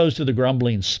 as opposed to the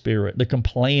grumbling spirit, the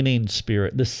complaining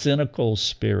spirit, the cynical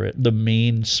spirit, the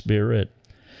mean spirit.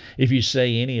 If you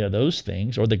say any of those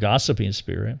things, or the gossiping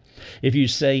spirit, if you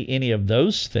say any of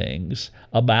those things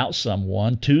about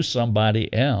someone to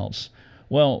somebody else,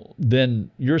 well,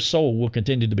 then your soul will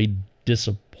continue to be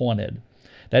disappointed.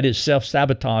 That is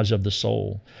self-sabotage of the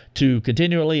soul, to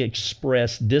continually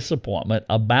express disappointment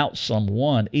about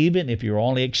someone, even if you're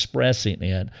only expressing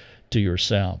it to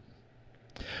yourself.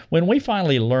 When we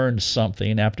finally learn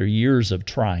something after years of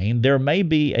trying, there may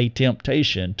be a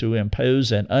temptation to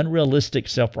impose an unrealistic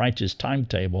self-righteous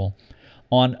timetable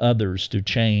on others to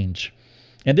change.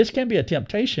 And this can be a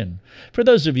temptation for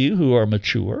those of you who are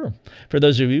mature, for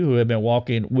those of you who have been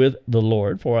walking with the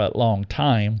Lord for a long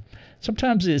time.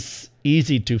 Sometimes it's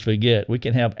easy to forget. We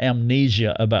can have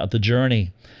amnesia about the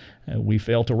journey. We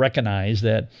fail to recognize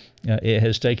that it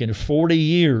has taken 40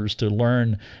 years to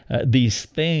learn these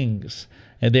things.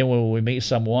 And then when we meet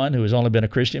someone who has only been a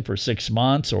Christian for 6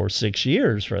 months or 6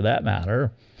 years for that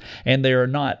matter, and they are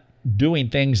not doing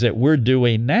things that we're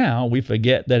doing now, we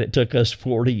forget that it took us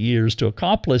 40 years to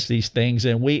accomplish these things,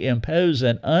 and we impose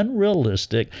an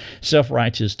unrealistic,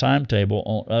 self-righteous timetable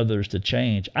on others to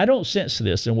change. I don't sense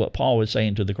this in what Paul was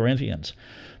saying to the Corinthians.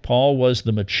 Paul was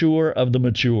the mature of the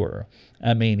mature.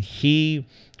 I mean, he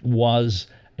was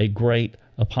a great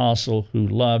apostle who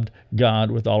loved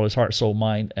God with all his heart, soul,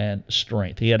 mind, and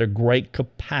strength. He had a great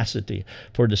capacity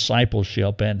for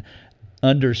discipleship, and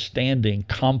understanding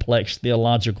complex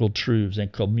theological truths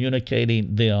and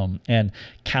communicating them and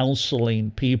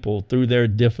counseling people through their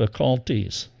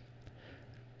difficulties.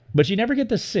 But you never get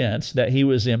the sense that he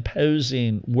was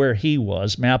imposing where he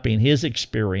was, mapping his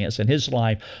experience and his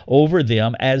life over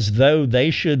them as though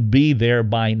they should be there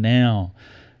by now.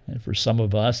 And for some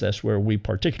of us, that's where we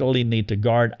particularly need to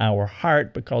guard our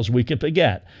heart, because we can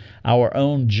forget our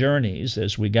own journeys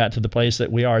as we got to the place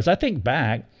that we are. As I think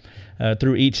back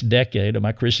through each decade of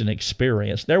my Christian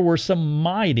experience, there were some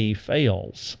mighty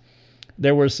fails.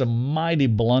 There were some mighty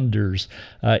blunders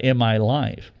in my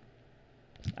life.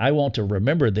 I want to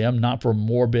remember them not for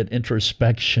morbid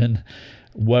introspection,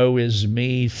 woe is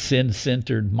me,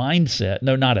 sin-centered mindset.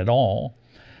 No, not at all.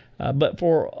 But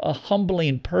for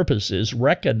humbling purposes,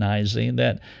 recognizing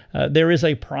that there is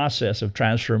a process of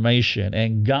transformation,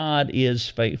 and God is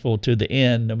faithful to the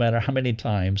end, no matter how many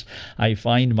times I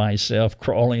find myself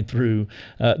crawling through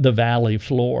the valley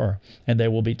floor. And there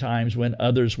will be times when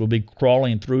others will be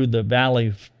crawling through the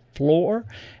valley floor,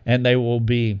 and they will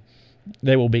be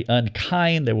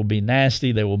unkind, they will be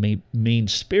nasty, they will be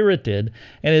mean-spirited.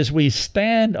 And as we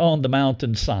stand on the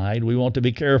mountainside, we want to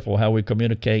be careful how we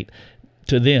communicate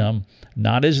to them,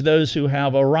 not as those who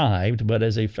have arrived, but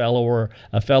as a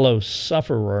fellow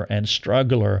sufferer and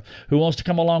struggler who wants to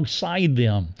come alongside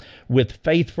them with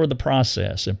faith for the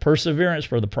process and perseverance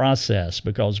for the process,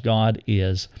 because God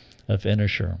is a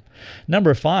finisher.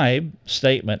 Number 5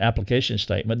 application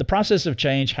statement, the process of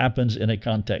change happens in a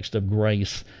context of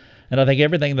grace. And I think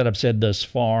everything that I've said thus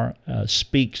far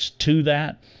speaks to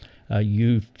that.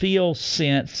 You feel,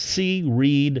 sense, see,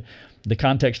 read the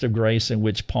context of grace in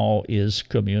which Paul is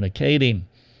communicating.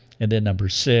 And then number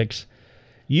 6,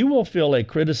 you will feel a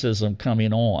criticism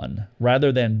coming on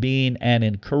rather than being an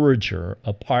encourager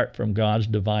apart from God's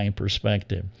divine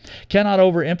perspective. Cannot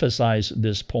overemphasize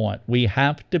this point. We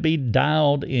have to be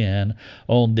dialed in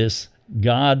on this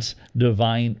God's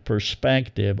divine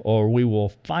perspective, or we will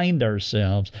find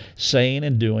ourselves saying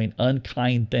and doing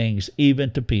unkind things even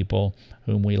to people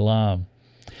whom we love.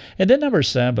 And then number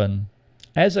 7,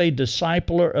 as a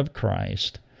discipler of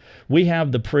Christ, we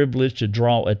have the privilege to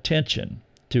draw attention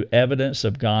to evidence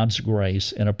of God's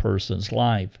grace in a person's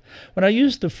life. When I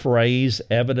use the phrase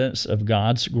evidence of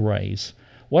God's grace,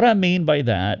 what I mean by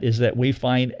that is that we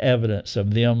find evidence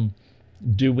of them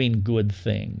doing good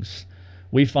things.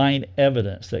 We find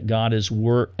evidence that God is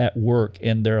at work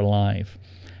in their life.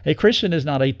 A Christian is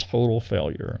not a total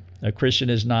failure. A Christian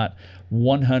is not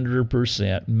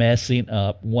 100% messing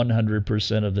up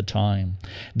 100% of the time.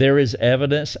 There is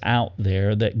evidence out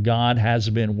there that God has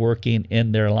been working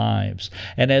in their lives.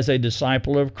 And as a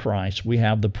disciple of Christ, we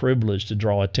have the privilege to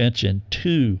draw attention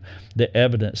to the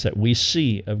evidence that we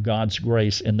see of God's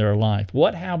grace in their life.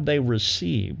 What have they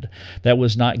received that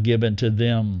was not given to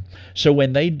them? So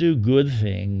when they do good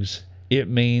things, it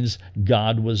means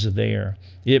God was there.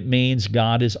 It means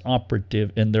God is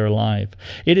operative in their life.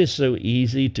 It is so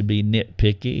easy to be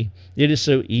nitpicky. It is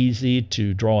so easy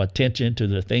to draw attention to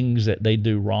the things that they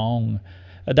do wrong.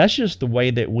 That's just the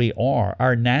way that we are.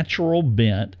 Our natural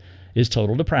bent is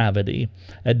total depravity,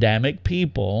 Adamic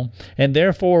people, and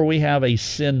therefore we have a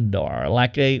sindar,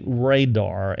 like a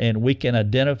radar, and we can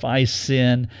identify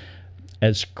sin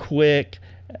as quick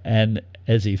and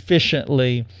as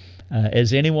efficiently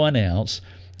as anyone else,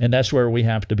 and that's where we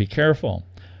have to be careful.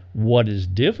 What is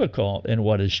difficult and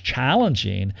what is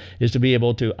challenging is to be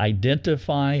able to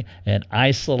identify and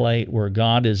isolate where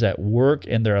God is at work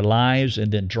in their lives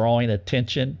and then drawing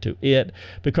attention to it,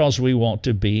 because we want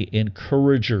to be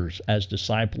encouragers. As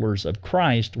disciplers of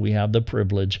Christ, we have the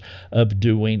privilege of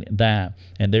doing that.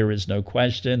 And there is no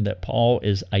question that Paul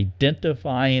is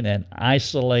identifying and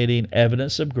isolating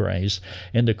evidence of grace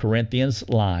in the Corinthians'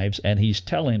 lives, and he's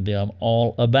telling them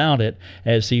all about it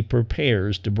as he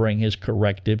prepares to bring his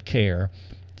corrective care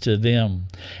to them.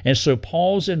 And so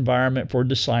Paul's environment for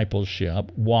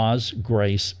discipleship was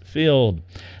grace-filled.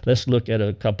 Let's look at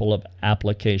a couple of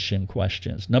application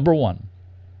questions. Number 1,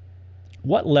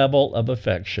 what level of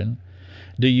affection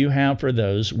do you have for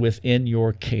those within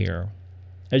your care?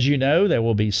 As you know, there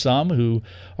will be some who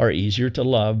are easier to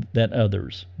love than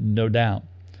others, no doubt.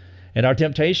 And our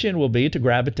temptation will be to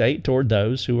gravitate toward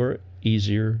those who are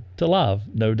easier to love,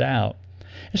 no doubt.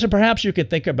 And so perhaps you could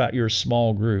think about your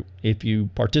small group. If you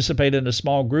participate in a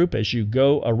small group, as you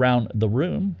go around the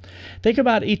room, think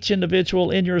about each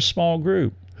individual in your small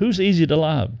group. Who's easy to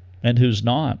love and who's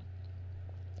not?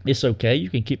 It's okay. You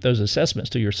can keep those assessments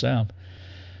to yourself.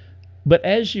 But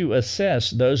as you assess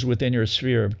those within your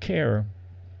sphere of care,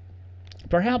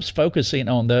 perhaps focusing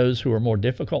on those who are more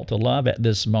difficult to love at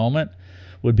this moment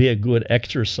would be a good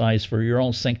exercise for your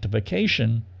own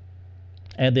sanctification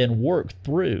and then work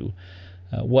through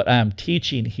what I'm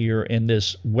teaching here in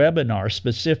this webinar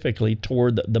specifically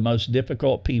toward the most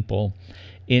difficult people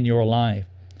in your life.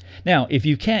 Now, if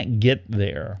you can't get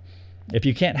there, if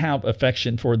you can't have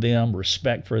affection for them,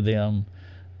 respect for them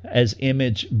as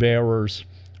image bearers,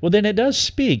 well, then it does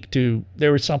speak to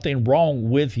there is something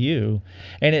wrong with you,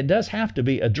 and it does have to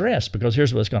be addressed, because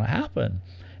here's what's going to happen.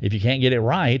 If you can't get it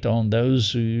right on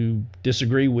those who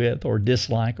disagree with or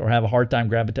dislike or have a hard time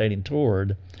gravitating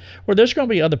toward, well, there's going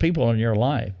to be other people in your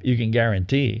life. You can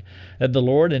guarantee that the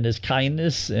Lord in His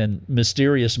kindness and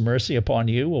mysterious mercy upon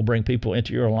you will bring people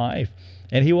into your life,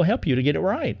 and He will help you to get it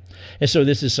right. And so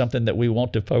this is something that we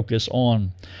want to focus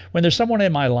on. When there's someone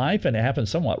in my life, and it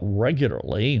happens somewhat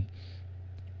regularly,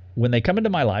 when they come into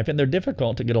my life and they're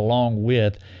difficult to get along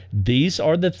with, these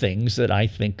are the things that I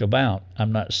think about.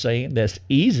 I'm not saying that's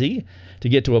easy to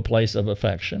get to a place of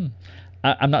affection.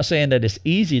 I'm not saying that it's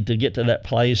easy to get to that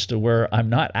place to where I'm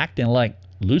not acting like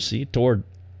Lucy toward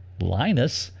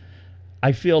Linus.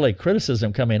 I feel a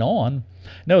criticism coming on.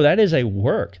 No, that is a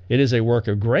work. It is a work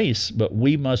of grace, but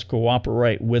we must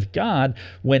cooperate with God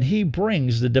when He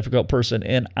brings the difficult person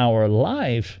in our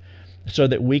life, so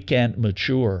that we can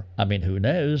mature. I mean, who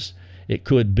knows? It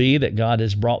could be that God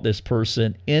has brought this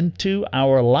person into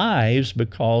our lives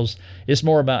because it's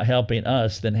more about helping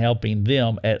us than helping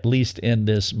them, at least in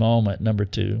this moment. Number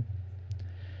 2,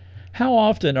 how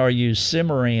often are you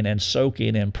simmering and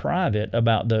soaking in private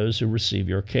about those who receive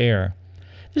your care?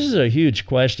 This is a huge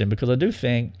question, because I do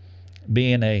think,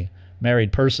 being a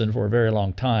married person for a very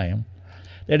long time,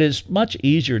 that it's much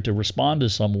easier to respond to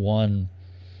someone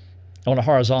on a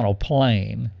horizontal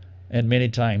plane, and many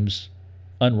times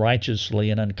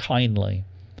unrighteously and unkindly.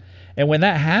 And when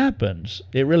that happens,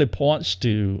 it really points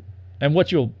to, and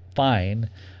what you'll find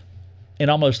in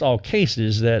almost all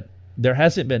cases, that there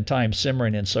hasn't been time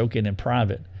simmering and soaking in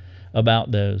private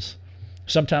about those.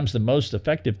 Sometimes the most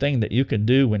effective thing that you can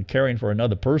do when caring for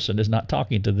another person is not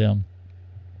talking to them,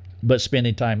 but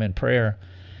spending time in prayer.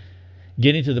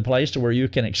 Getting to the place to where you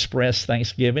can express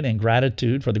thanksgiving and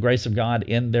gratitude for the grace of God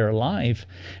in their life.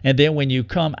 And then when you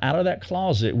come out of that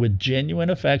closet with genuine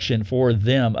affection for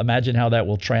them, imagine how that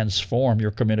will transform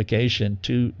your communication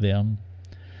to them.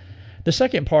 The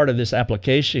second part of this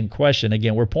application question,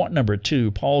 again, we're point number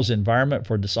 2. Paul's environment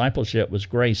for discipleship was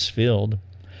grace-filled.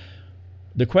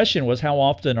 The question was, how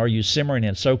often are you simmering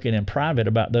and soaking in private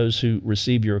about those who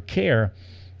receive your care?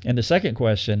 And the second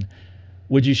question,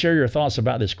 would you share your thoughts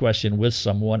about this question with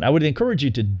someone? I would encourage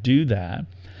you to do that.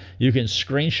 You can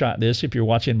screenshot this if you're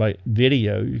watching by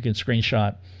video. You can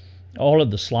screenshot all of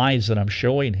the slides that I'm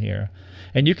showing here,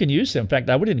 and you can use them. In fact,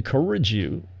 I would encourage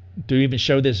you to even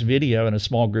show this video in a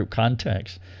small group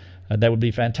context. That would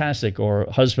be fantastic, or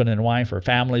husband and wife or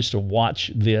families to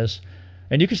watch this.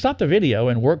 And you can stop the video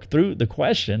and work through the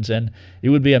questions, and it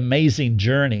would be an amazing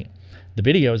journey. The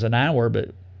video is an hour,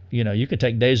 but you could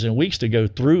take days and weeks to go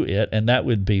through it, and that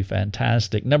would be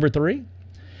fantastic. Number 3,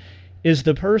 is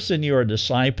the person you are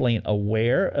discipling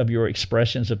aware of your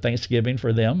expressions of thanksgiving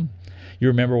for them? You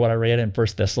remember what I read in 1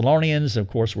 Thessalonians. Of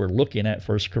course, we're looking at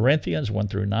 1 Corinthians 1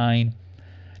 through 9.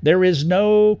 There is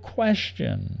no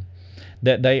question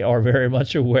that they are very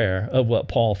much aware of what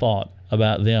Paul thought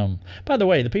about them. By the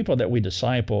way, the people that we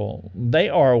disciple, they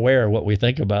are aware of what we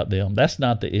think about them. That's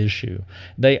not the issue.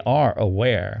 They are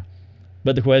aware.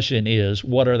 But the question is,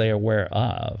 what are they aware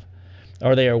of?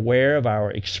 Are they aware of our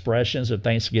expressions of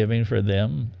thanksgiving for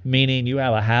them? Meaning you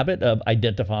have a habit of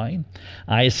identifying,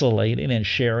 isolating, and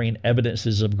sharing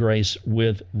evidences of grace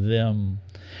with them.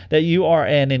 That you are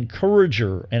an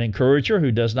encourager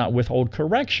who does not withhold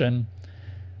correction.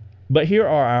 But here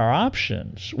are our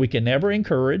options. We can never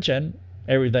encourage, and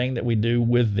everything that we do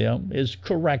with them is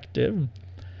corrective.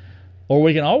 Or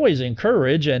we can always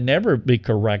encourage and never be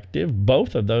corrective.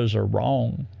 Both of those are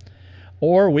wrong.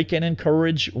 Or we can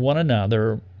encourage one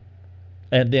another,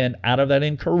 and then out of that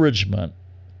encouragement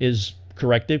is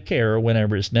corrective care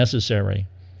whenever it's necessary.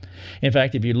 In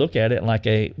fact, if you look at it like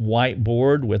a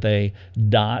whiteboard with a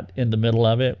dot in the middle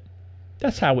of it,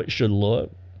 that's how it should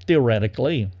look,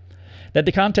 theoretically. That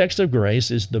the context of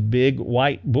grace is the big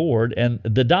white board, and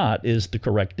the dot is the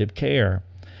corrective care.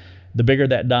 The bigger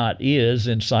that dot is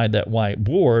inside that white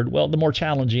board, well, the more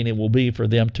challenging it will be for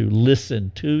them to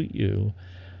listen to you.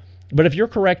 But if your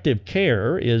corrective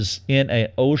care is in an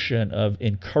ocean of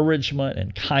encouragement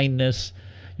and kindness,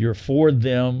 you're for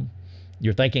them,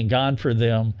 you're thanking God for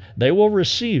them, they will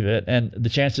receive it, and the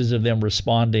chances of them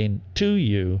responding to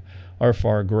you are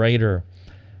far greater.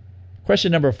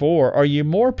 Question number 4, are you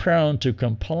more prone to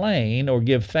complain or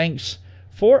give thanks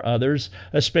for others,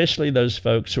 especially those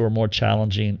folks who are more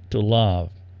challenging to love?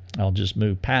 I'll just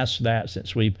move past that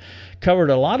since we've covered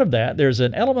a lot of that. There's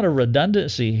an element of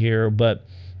redundancy here, but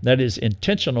that is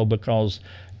intentional because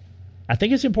I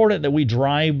think it's important that we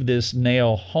drive this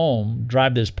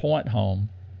point home,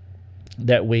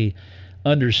 that we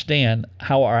understand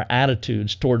how our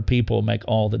attitudes toward people make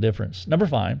all the difference. Number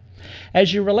 5,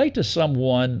 as you relate to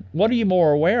someone, what are you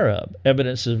more aware of?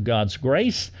 Evidence of God's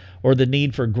grace or the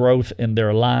need for growth in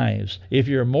their lives? If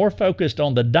you're more focused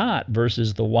on the dot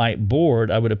versus the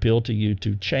whiteboard, I would appeal to you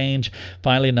to change.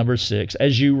 Finally, number 6,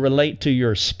 as you relate to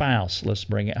your spouse, let's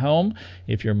bring it home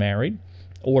if you're married,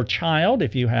 or child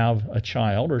if you have a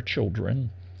child or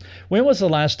children. When was the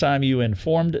last time you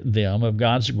informed them of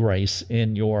God's grace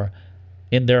in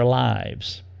their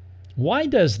lives? Why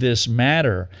does this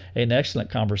matter? An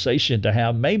excellent conversation to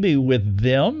have maybe with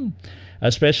them,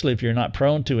 especially if you're not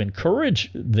prone to encourage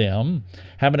them.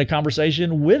 Having a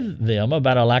conversation with them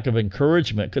about a lack of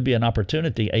encouragement could be an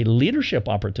opportunity, a leadership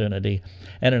opportunity,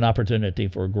 and an opportunity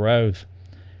for growth.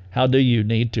 How do you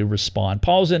need to respond?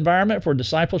 Paul's environment for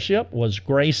discipleship was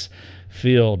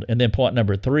grace-filled. And then point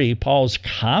number 3, Paul's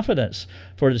confidence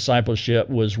for discipleship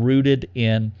was rooted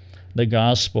in the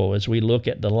gospel. As we look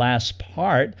at the last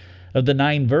part of the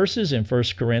 9 verses in 1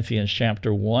 Corinthians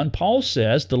chapter 1, Paul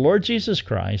says, the Lord Jesus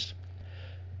Christ,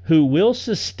 who will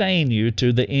sustain you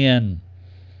to the end,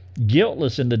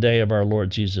 guiltless in the day of our Lord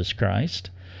Jesus Christ.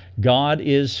 God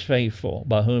is faithful,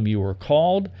 by whom you were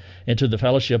called into the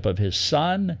fellowship of his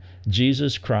Son,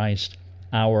 Jesus Christ,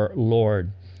 our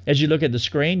Lord. As you look at the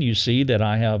screen, you see that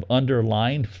I have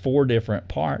underlined 4 different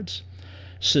parts.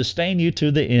 Sustain you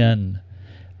to the end.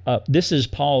 This is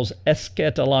Paul's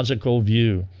eschatological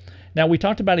view. Now, we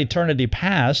talked about eternity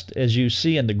past, as you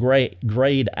see in the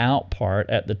grayed out part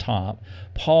at the top.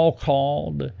 Paul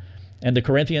called, and the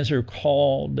Corinthians are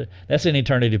called. That's in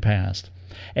eternity past.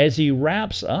 As he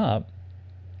wraps up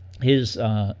his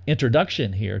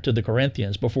introduction here to the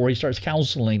Corinthians before he starts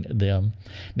counseling them,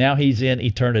 now he's in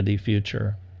eternity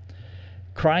future.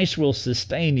 Christ will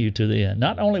sustain you to the end.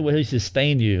 Not only will he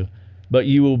sustain you, but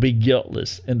you will be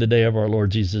guiltless in the day of our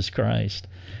Lord Jesus Christ.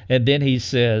 And then he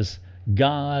says,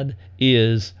 God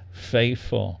is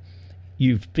faithful.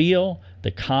 You feel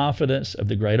the confidence of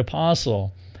the great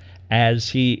apostle as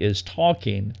he is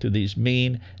talking to these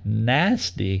mean,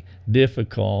 nasty,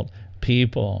 difficult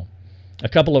people. A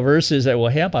couple of verses that will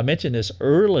help. I mentioned this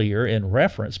earlier in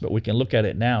reference, but we can look at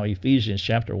it now. Ephesians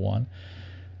chapter 1,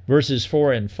 verses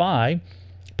 4 and 5.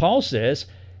 Paul says,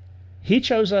 he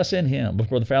chose us in him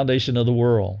before the foundation of the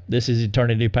world. This is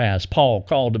eternity past. Paul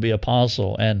called to be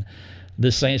apostle, and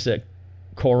the saints at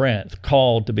Corinth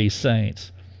called to be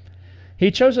saints. He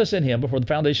chose us in him before the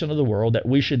foundation of the world, that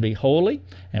we should be holy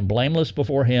and blameless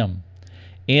before him.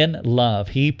 In love,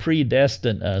 he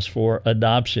predestined us for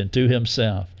adoption to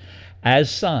himself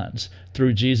as sons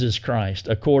through Jesus Christ,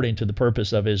 according to the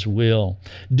purpose of his will.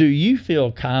 Do you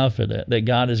feel confident that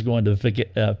God is going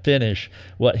to finish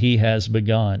what he has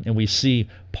begun? And we see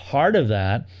part of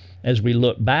that as we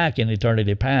look back in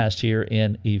eternity past here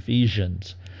in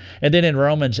Ephesians. And then in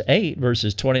Romans 8,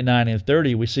 verses 29 and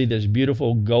 30, we see this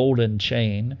beautiful golden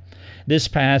chain. This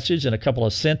passage in a couple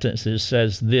of sentences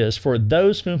says this: for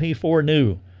those whom he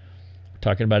foreknew,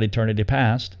 talking about eternity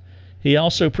past, he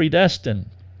also predestined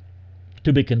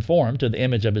to be conformed to the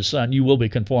image of his Son. You will be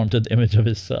conformed to the image of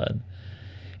his Son,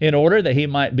 in order that he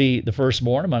might be the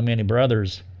firstborn among many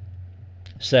brothers.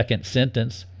 Second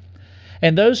sentence.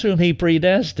 And those whom he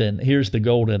predestined, here's the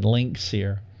golden links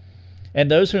here. And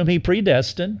those whom he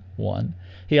predestined, 1,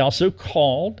 he also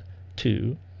called,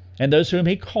 2, and those whom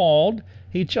he called,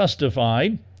 he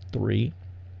justified, 3,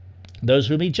 those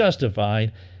whom he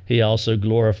justified, he also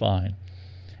glorified.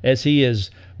 As he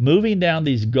is moving down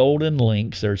these golden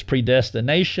links, there's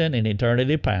predestination in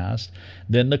eternity past,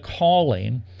 then the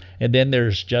calling, and then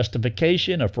there's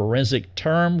justification, a forensic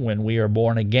term. When we are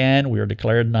born again, we are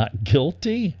declared not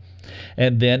guilty,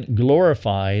 and then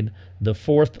glorified, the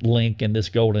 4th link in this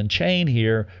golden chain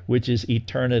here, which is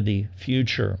eternity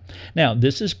future. Now,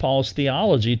 this is Paul's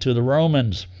theology to the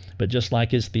Romans, but just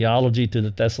like his theology to the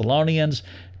Thessalonians,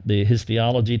 his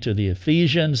theology to the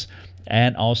Ephesians,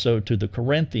 and also to the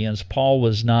Corinthians, Paul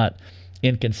was not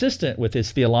inconsistent with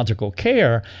his theological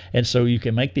care, and so you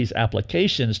can make these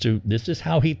applications to this is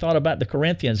how he thought about the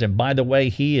Corinthians. And by the way,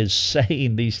 he is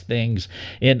saying these things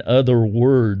in other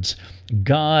words.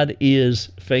 God is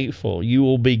faithful. You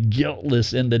will be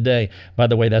guiltless in the day. By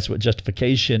the way, that's what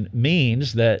justification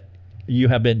means, that you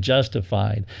have been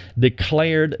justified,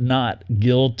 declared not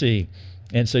guilty.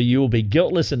 And so you will be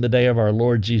guiltless in the day of our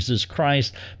Lord Jesus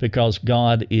Christ, because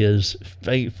God is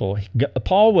faithful.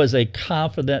 Paul was a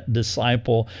confident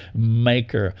disciple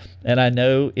maker, and I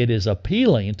know it is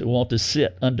appealing to want to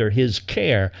sit under his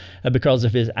care because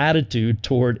of his attitude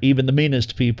toward even the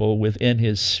meanest people within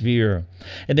his sphere.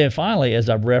 And then finally, as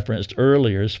I've referenced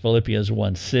earlier, is Philippians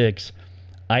 1:6.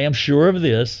 I am sure of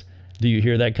this. Do you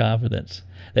hear that confidence?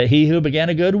 That he who began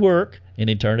a good work in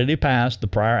eternity past, the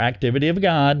prior activity of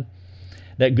God,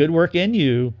 that good work in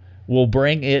you will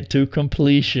bring it to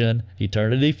completion,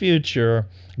 eternity future,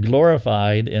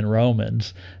 glorified in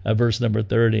Romans, verse number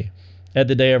 30, at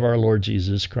the day of our Lord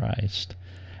Jesus Christ.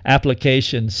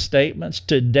 Application statements.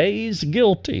 Today's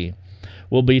guilty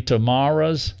will be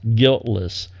tomorrow's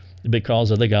guiltless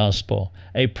because of the gospel.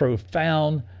 A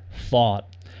profound thought.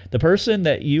 The person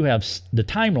that you have, the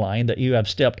timeline that you have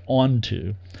stepped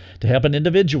onto to help an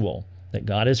individual that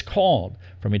God has called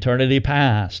from eternity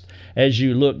past, as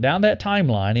you look down that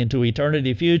timeline into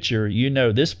eternity future, you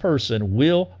know this person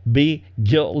will be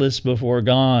guiltless before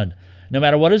God. No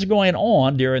matter what is going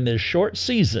on during this short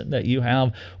season that you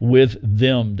have with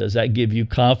them. Does that give you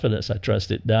confidence? I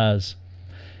trust it does.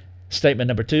 Statement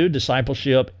number 2,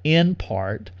 discipleship in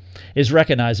part is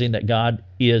recognizing that God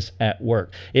is at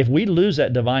work. If we lose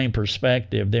that divine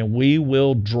perspective, then we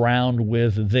will drown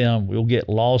with them. We'll get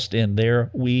lost in their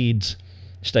weeds.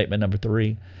 Statement number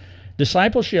 3,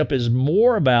 discipleship is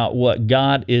more about what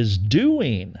God is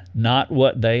doing, not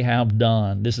what they have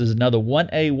done. This is another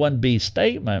 1A, 1B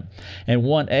statement, and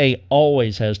 1A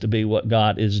always has to be what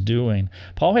God is doing.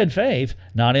 Paul had faith,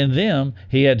 not in them.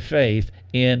 He had faith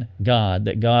in God,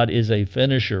 that God is a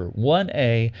finisher.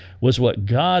 1A was what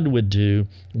God would do.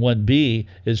 1B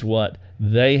is what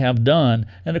they have done.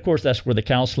 And of course, that's where the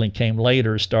counseling came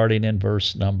later, starting in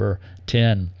verse number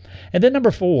 10. And then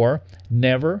number 4,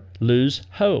 never lose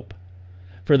hope.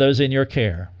 For those in your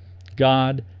care,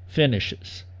 God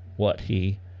finishes what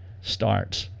he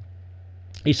starts.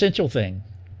 Essential thing.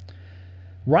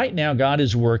 Right now, God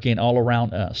is working all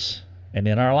around us and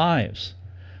in our lives.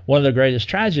 One of the greatest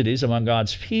tragedies among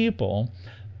God's people,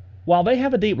 while they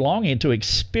have a deep longing to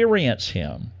experience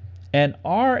him and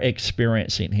are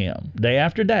experiencing him day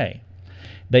after day,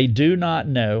 they do not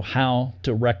know how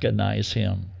to recognize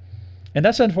him. And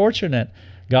that's unfortunate.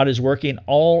 God is working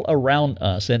all around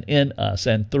us and in us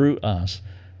and through us.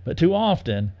 But too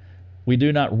often, we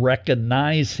do not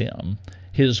recognize him,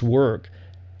 his work.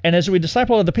 And as we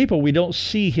disciple other people, we don't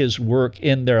see his work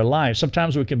in their lives.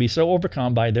 Sometimes we can be so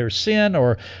overcome by their sin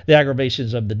or the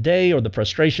aggravations of the day or the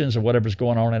frustrations of whatever's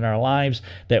going on in our lives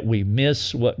that we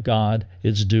miss what God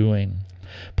is doing.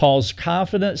 Paul's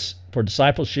confidence for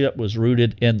discipleship was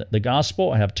rooted in the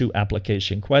gospel. I have 2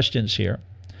 application questions here.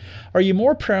 Are you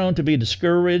more prone to be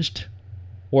discouraged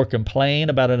or complain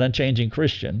about an unchanging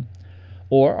Christian?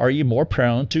 Or are you more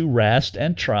prone to rest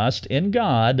and trust in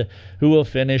God, who will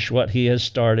finish what he has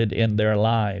started in their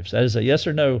lives? That is a yes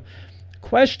or no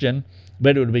question,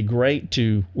 but it would be great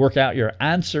to work out your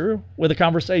answer with a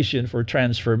conversation for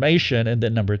transformation. And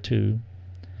then number 2,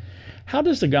 how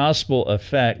does the gospel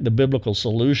affect the biblical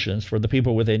solutions for the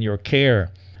people within your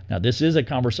care? Now, this is a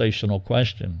conversational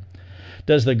question.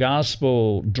 Does the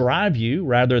gospel drive you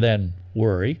rather than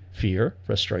worry, fear,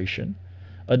 frustration,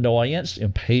 annoyance,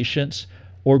 impatience,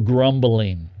 or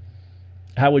grumbling?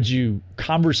 How would you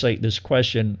conversate this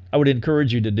question? I would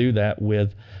encourage you to do that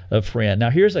with a friend. Now,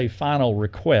 here's a final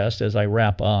request as I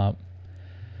wrap up.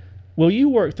 Will you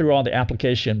work through all the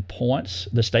application points,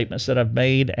 the statements that I've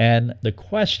made, and the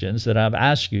questions that I've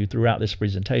asked you throughout this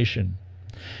presentation?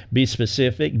 Be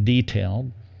specific,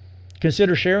 detailed.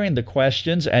 Consider sharing the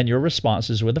questions and your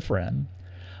responses with a friend,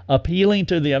 appealing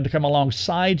to them to come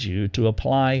alongside you to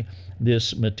apply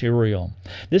this material.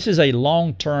 This is a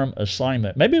long-term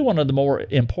assignment, maybe one of the more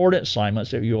important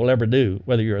assignments that you will ever do,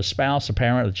 whether you're a spouse, a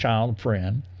parent, a child, a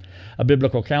friend, a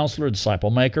biblical counselor, a disciple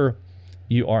maker,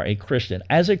 you are a Christian.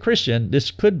 As a Christian,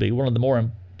 this could be one of the more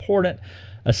important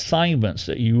assignments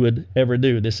that you would ever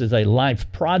do. This is a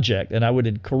life project, and I would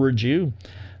encourage you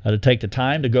to take the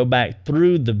time to go back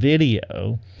through the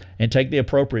video and take the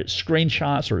appropriate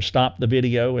screenshots or stop the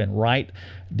video and write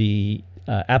the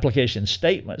application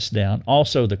statements down,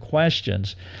 also the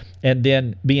questions, and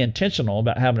then be intentional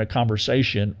about having a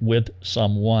conversation with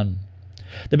someone.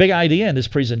 The big idea in this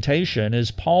presentation is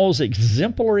Paul's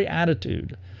exemplary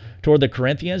attitude toward the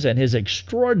Corinthians and his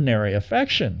extraordinary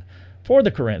affection for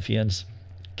the Corinthians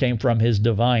came from his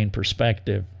divine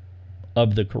perspective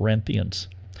of the Corinthians.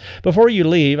 Before you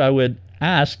leave, I would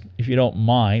ask, if you don't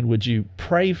mind, would you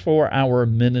pray for our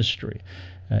ministry?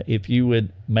 If you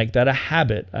would make that a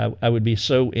habit, I would be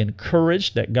so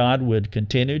encouraged that God would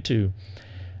continue to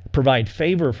provide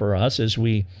favor for us as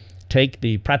we take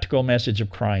the practical message of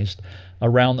Christ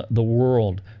around the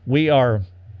world. We are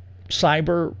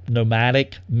cyber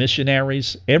nomadic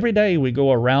missionaries. Every day we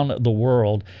go around the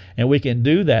world, and we can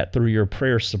do that through your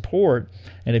prayer support.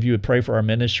 And if you would pray for our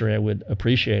ministry, I would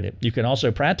appreciate it. You can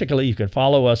also practically, you can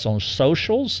follow us on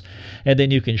socials, and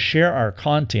then you can share our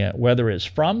content, whether it's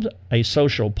from a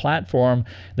social platform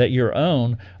that you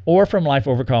own or from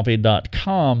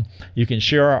lifeovercoffee.com. You can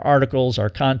share our articles. Our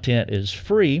content is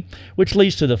free, which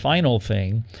leads to the final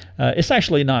thing. It's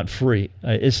actually not free.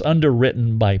 It's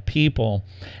underwritten by people,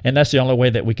 and that's the only way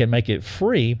that we can make it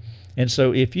free. And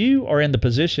so if you are in the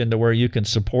position to where you can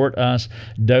support us,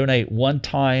 donate one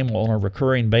time on a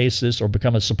recurring basis, or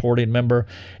become a supporting member,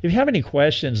 if you have any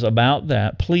questions about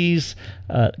that, please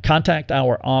contact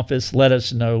our office. Let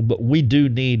us know. But we do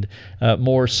need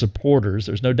more supporters.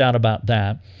 There's no doubt about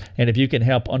that. And if you can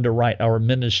help underwrite our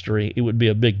ministry, it would be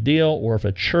a big deal. Or if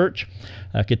a church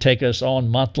could take us on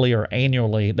monthly or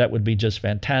annually, that would be just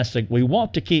fantastic. We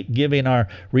want to keep giving our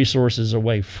resources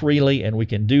away freely, and we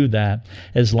can do that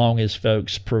as long as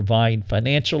folks provide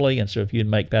financially. And so if you'd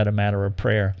make that a matter of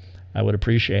prayer, I would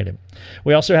appreciate it.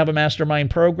 We also have a mastermind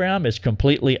program. It's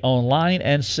completely online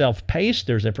and self-paced.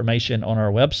 There's information on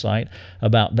our website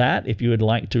about that if you would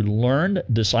like to learn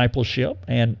discipleship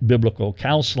and biblical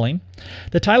counseling.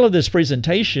 The title of this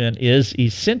presentation is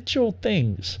Essential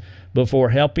Things Before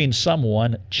Helping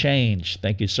Someone Change.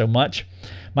 Thank you so much.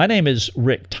 My name is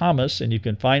Rick Thomas, and you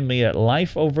can find me at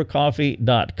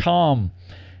lifeovercoffee.com.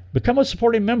 Become a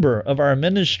supporting member of our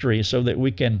ministry so that we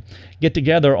can get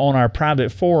together on our private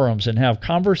forums and have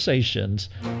conversations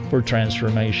for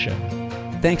transformation.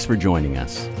 Thanks for joining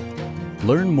us.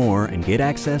 Learn more and get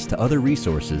access to other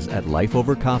resources at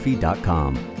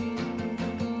lifeovercoffee.com.